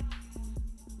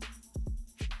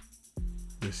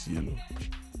 This yellow.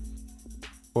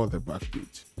 For the back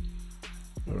page.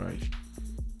 All right.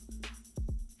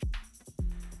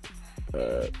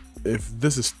 If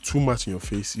this is too much in your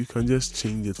face, you can just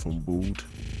change it from bold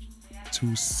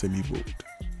to semi-bold.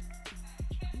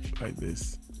 Like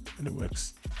this, and it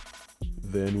works.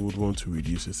 Then we would want to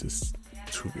reduce this. It's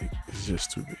too big. It's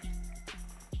just too big.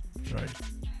 Right.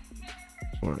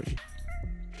 Fine.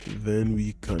 Then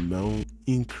we can now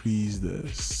increase the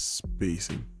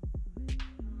spacing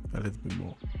a little bit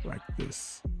more, like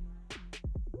this.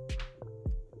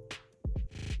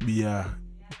 We are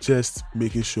just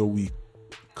making sure we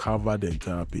cover the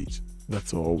entire page.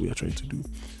 That's all we are trying to do.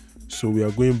 So we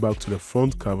are going back to the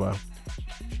front cover,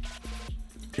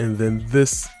 and then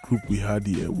this group we had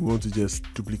here, we want to just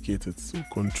duplicate it. So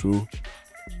Control,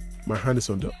 my hand is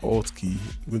on the Alt key.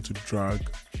 I'm going to drag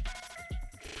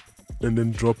and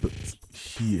then drop it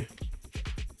here.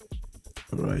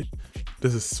 All right,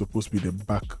 this is supposed to be the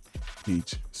back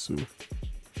page. So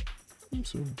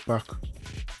back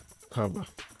cover.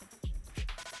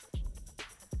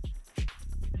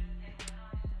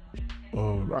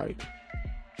 All right,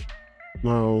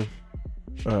 now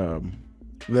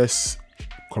let's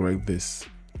correct this.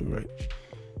 All right,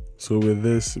 so with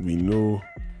this we know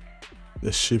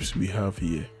the shapes we have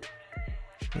here.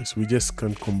 Right, so we just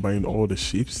can't combine all the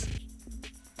shapes.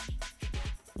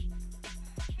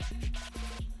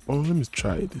 Oh, let me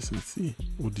try this and see,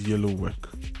 would the yellow work?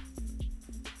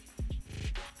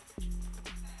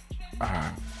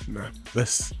 Nah,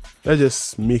 let's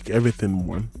just make everything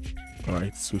one. All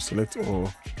right, so select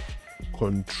all,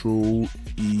 Control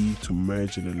E to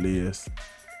merge the layers.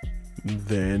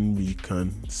 Then we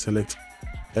can select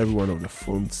every one of the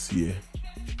fonts here.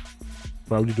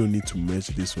 Probably don't need to merge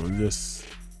this one, just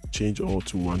change all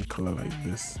to one color like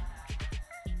this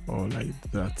or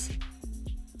like that.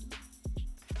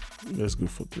 Let's go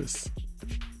for this.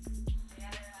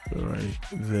 All right,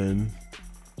 then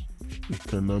we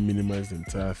can now minimize the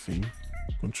entire thing.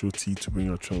 Control T to bring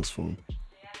out transform.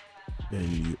 Then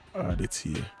you add it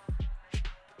here.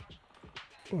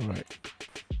 All right,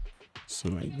 so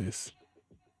like this.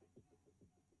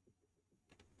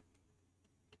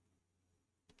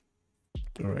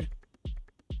 All right,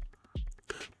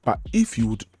 but if you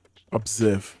would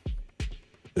observe,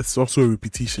 it's also a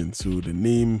repetition, so the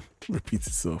name repeats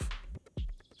itself.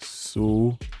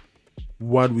 So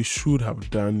what we should have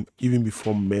done even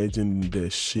before merging the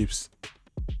shapes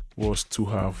was to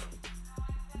have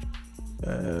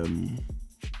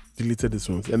deleted this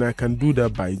one, and I can do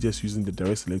that by just using the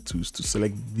direct select tools to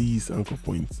select these anchor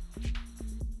points.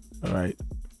 All right,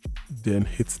 then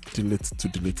hit delete to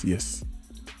delete. Yes,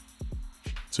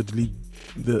 to delete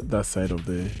that side of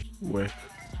the work.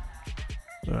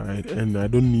 All right, and I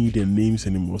don't need the names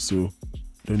anymore, so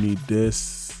I don't need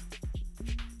this,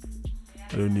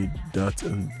 I don't need that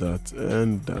and that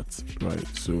and that. Right,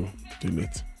 so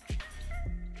delete.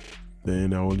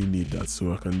 Then I only need that,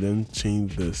 so I can then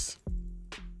change this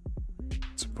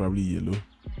to probably yellow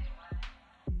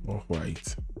or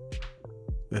white.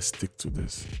 Let's stick to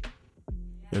this,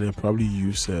 and then probably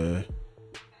use a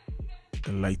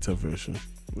lighter version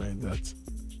like that.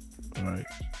 All right,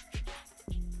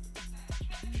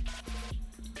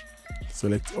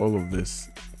 select all of this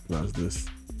plus this.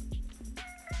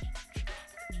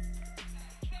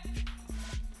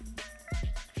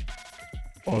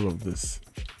 All of this,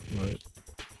 right?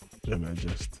 Then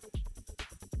adjust.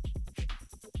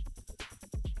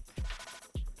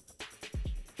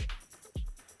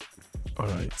 All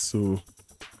right, so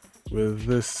with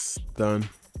this done,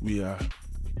 we are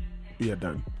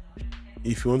done.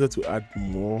 If you wanted to add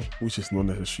more, which is not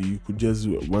necessary, you could just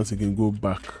once again go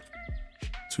back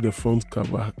to the front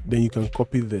cover, then you can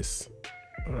copy this.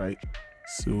 All right,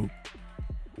 so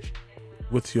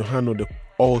with your hand on the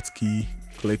Alt key,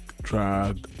 click,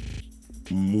 drag,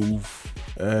 move,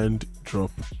 and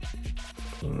drop.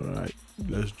 All right,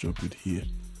 let's drop it here.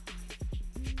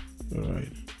 All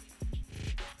right,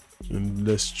 and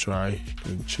let's try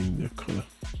and change the color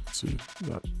to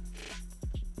that.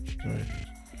 All right,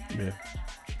 yeah,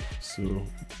 so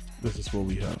this is what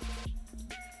we have.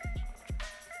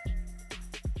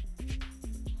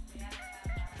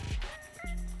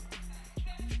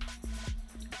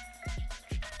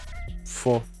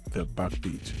 For the back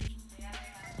page.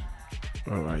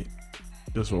 All right,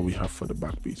 that's what we have for the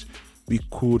back page. We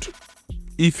could,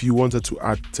 if you wanted to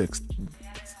add text,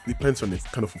 depends on the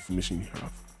kind of information you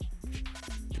have.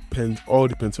 All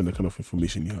depends on the kind of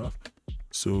information you have.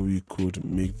 So we could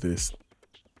make this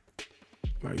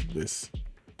like this.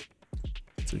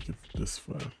 Take it this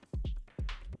far.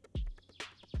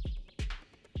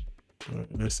 All right,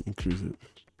 let's increase it.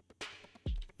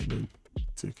 And then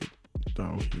take it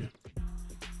down here.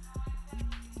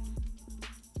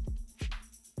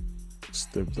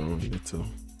 Step down a little.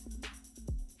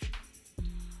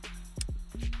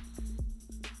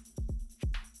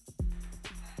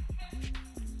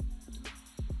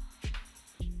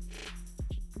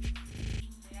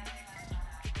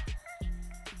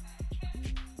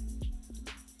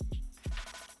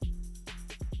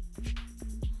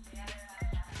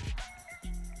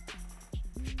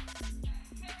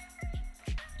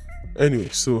 Anyway,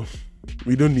 so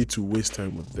we don't need to waste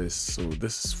time with this, so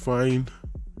this is fine.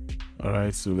 All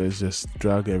right, so let's just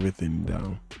drag everything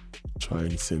down, try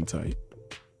and center it,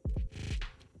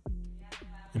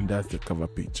 and that's the cover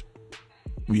page.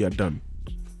 We are done.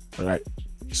 All right,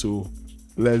 so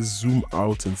let's zoom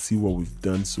out and see what we've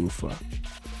done so far.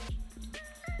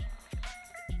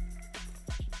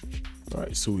 All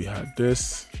right, so we had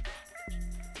this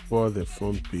for the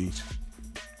front page,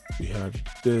 we had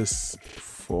this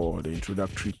for the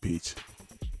introductory page,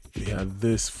 we had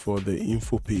this for the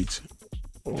info page,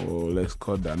 or let's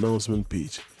call it the announcement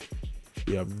page.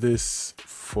 We have this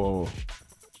for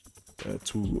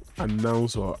to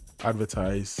announce or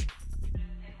advertise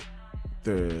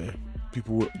the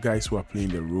guys who are playing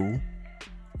the role.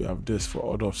 We have this for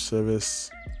order of service.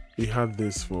 We have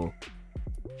this for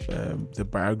the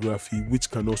biography, which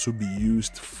can also be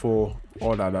used for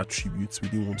all other tributes. We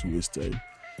didn't want to waste time.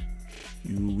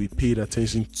 We paid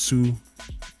attention to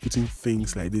putting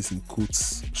things like this in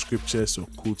quotes, scriptures or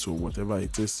quotes or whatever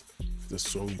it is. The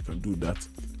song, you can do that,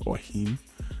 or hymn,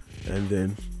 and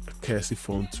then a cursive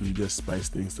font to just spice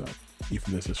things up if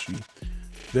necessary.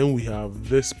 Then we have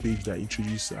this page that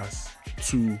introduces us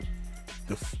to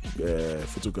the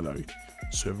photo gallery.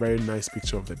 So a very nice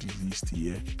picture of the deceased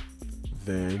here.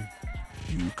 Then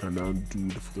you can now do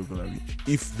the photo gallery.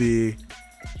 If the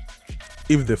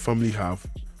family have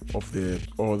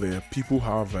or the people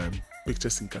have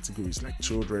pictures in categories like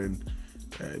children,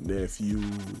 nephew,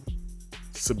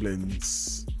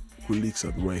 siblings, colleagues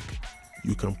at work,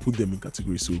 you can put them in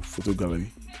categories. So photo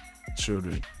gallery,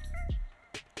 children,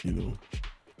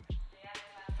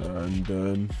 and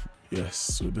then yes,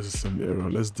 so this is an error.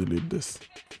 Let's delete this.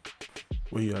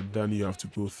 When you are done, you have to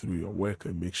go through your work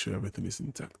and make sure everything is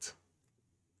intact.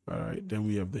 All right, then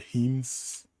we have the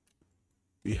hymns.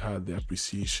 We had the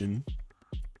appreciation.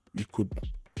 We could,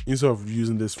 instead of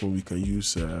using this font, we can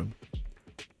use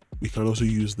we can also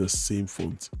use the same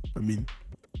font.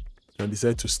 I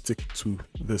decide to stick to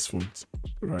this font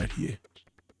right here.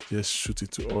 Just shoot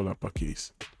it to all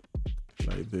uppercase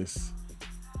like this.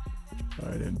 All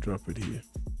right, and drop it here.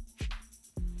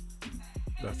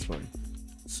 That's fine.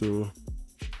 So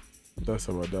that's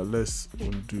about that. Let's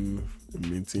undo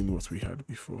and maintain what we had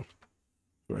before.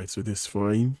 All right, so this is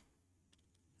fine.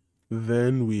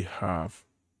 Then we have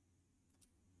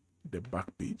the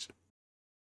back page.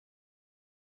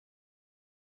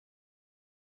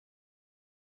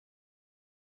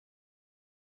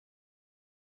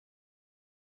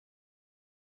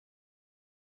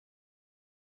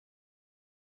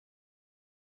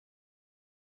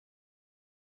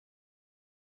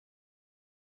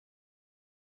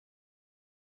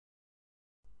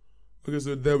 Okay,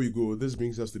 so there we go. This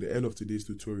brings us to the end of today's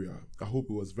tutorial. I hope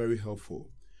it was very helpful.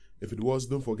 If it was,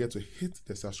 don't forget to hit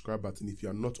the subscribe button if you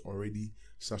are not already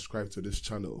subscribed to this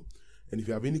channel. And if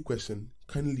you have any question,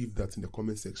 kindly leave that in the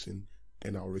comment section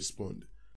and I'll respond.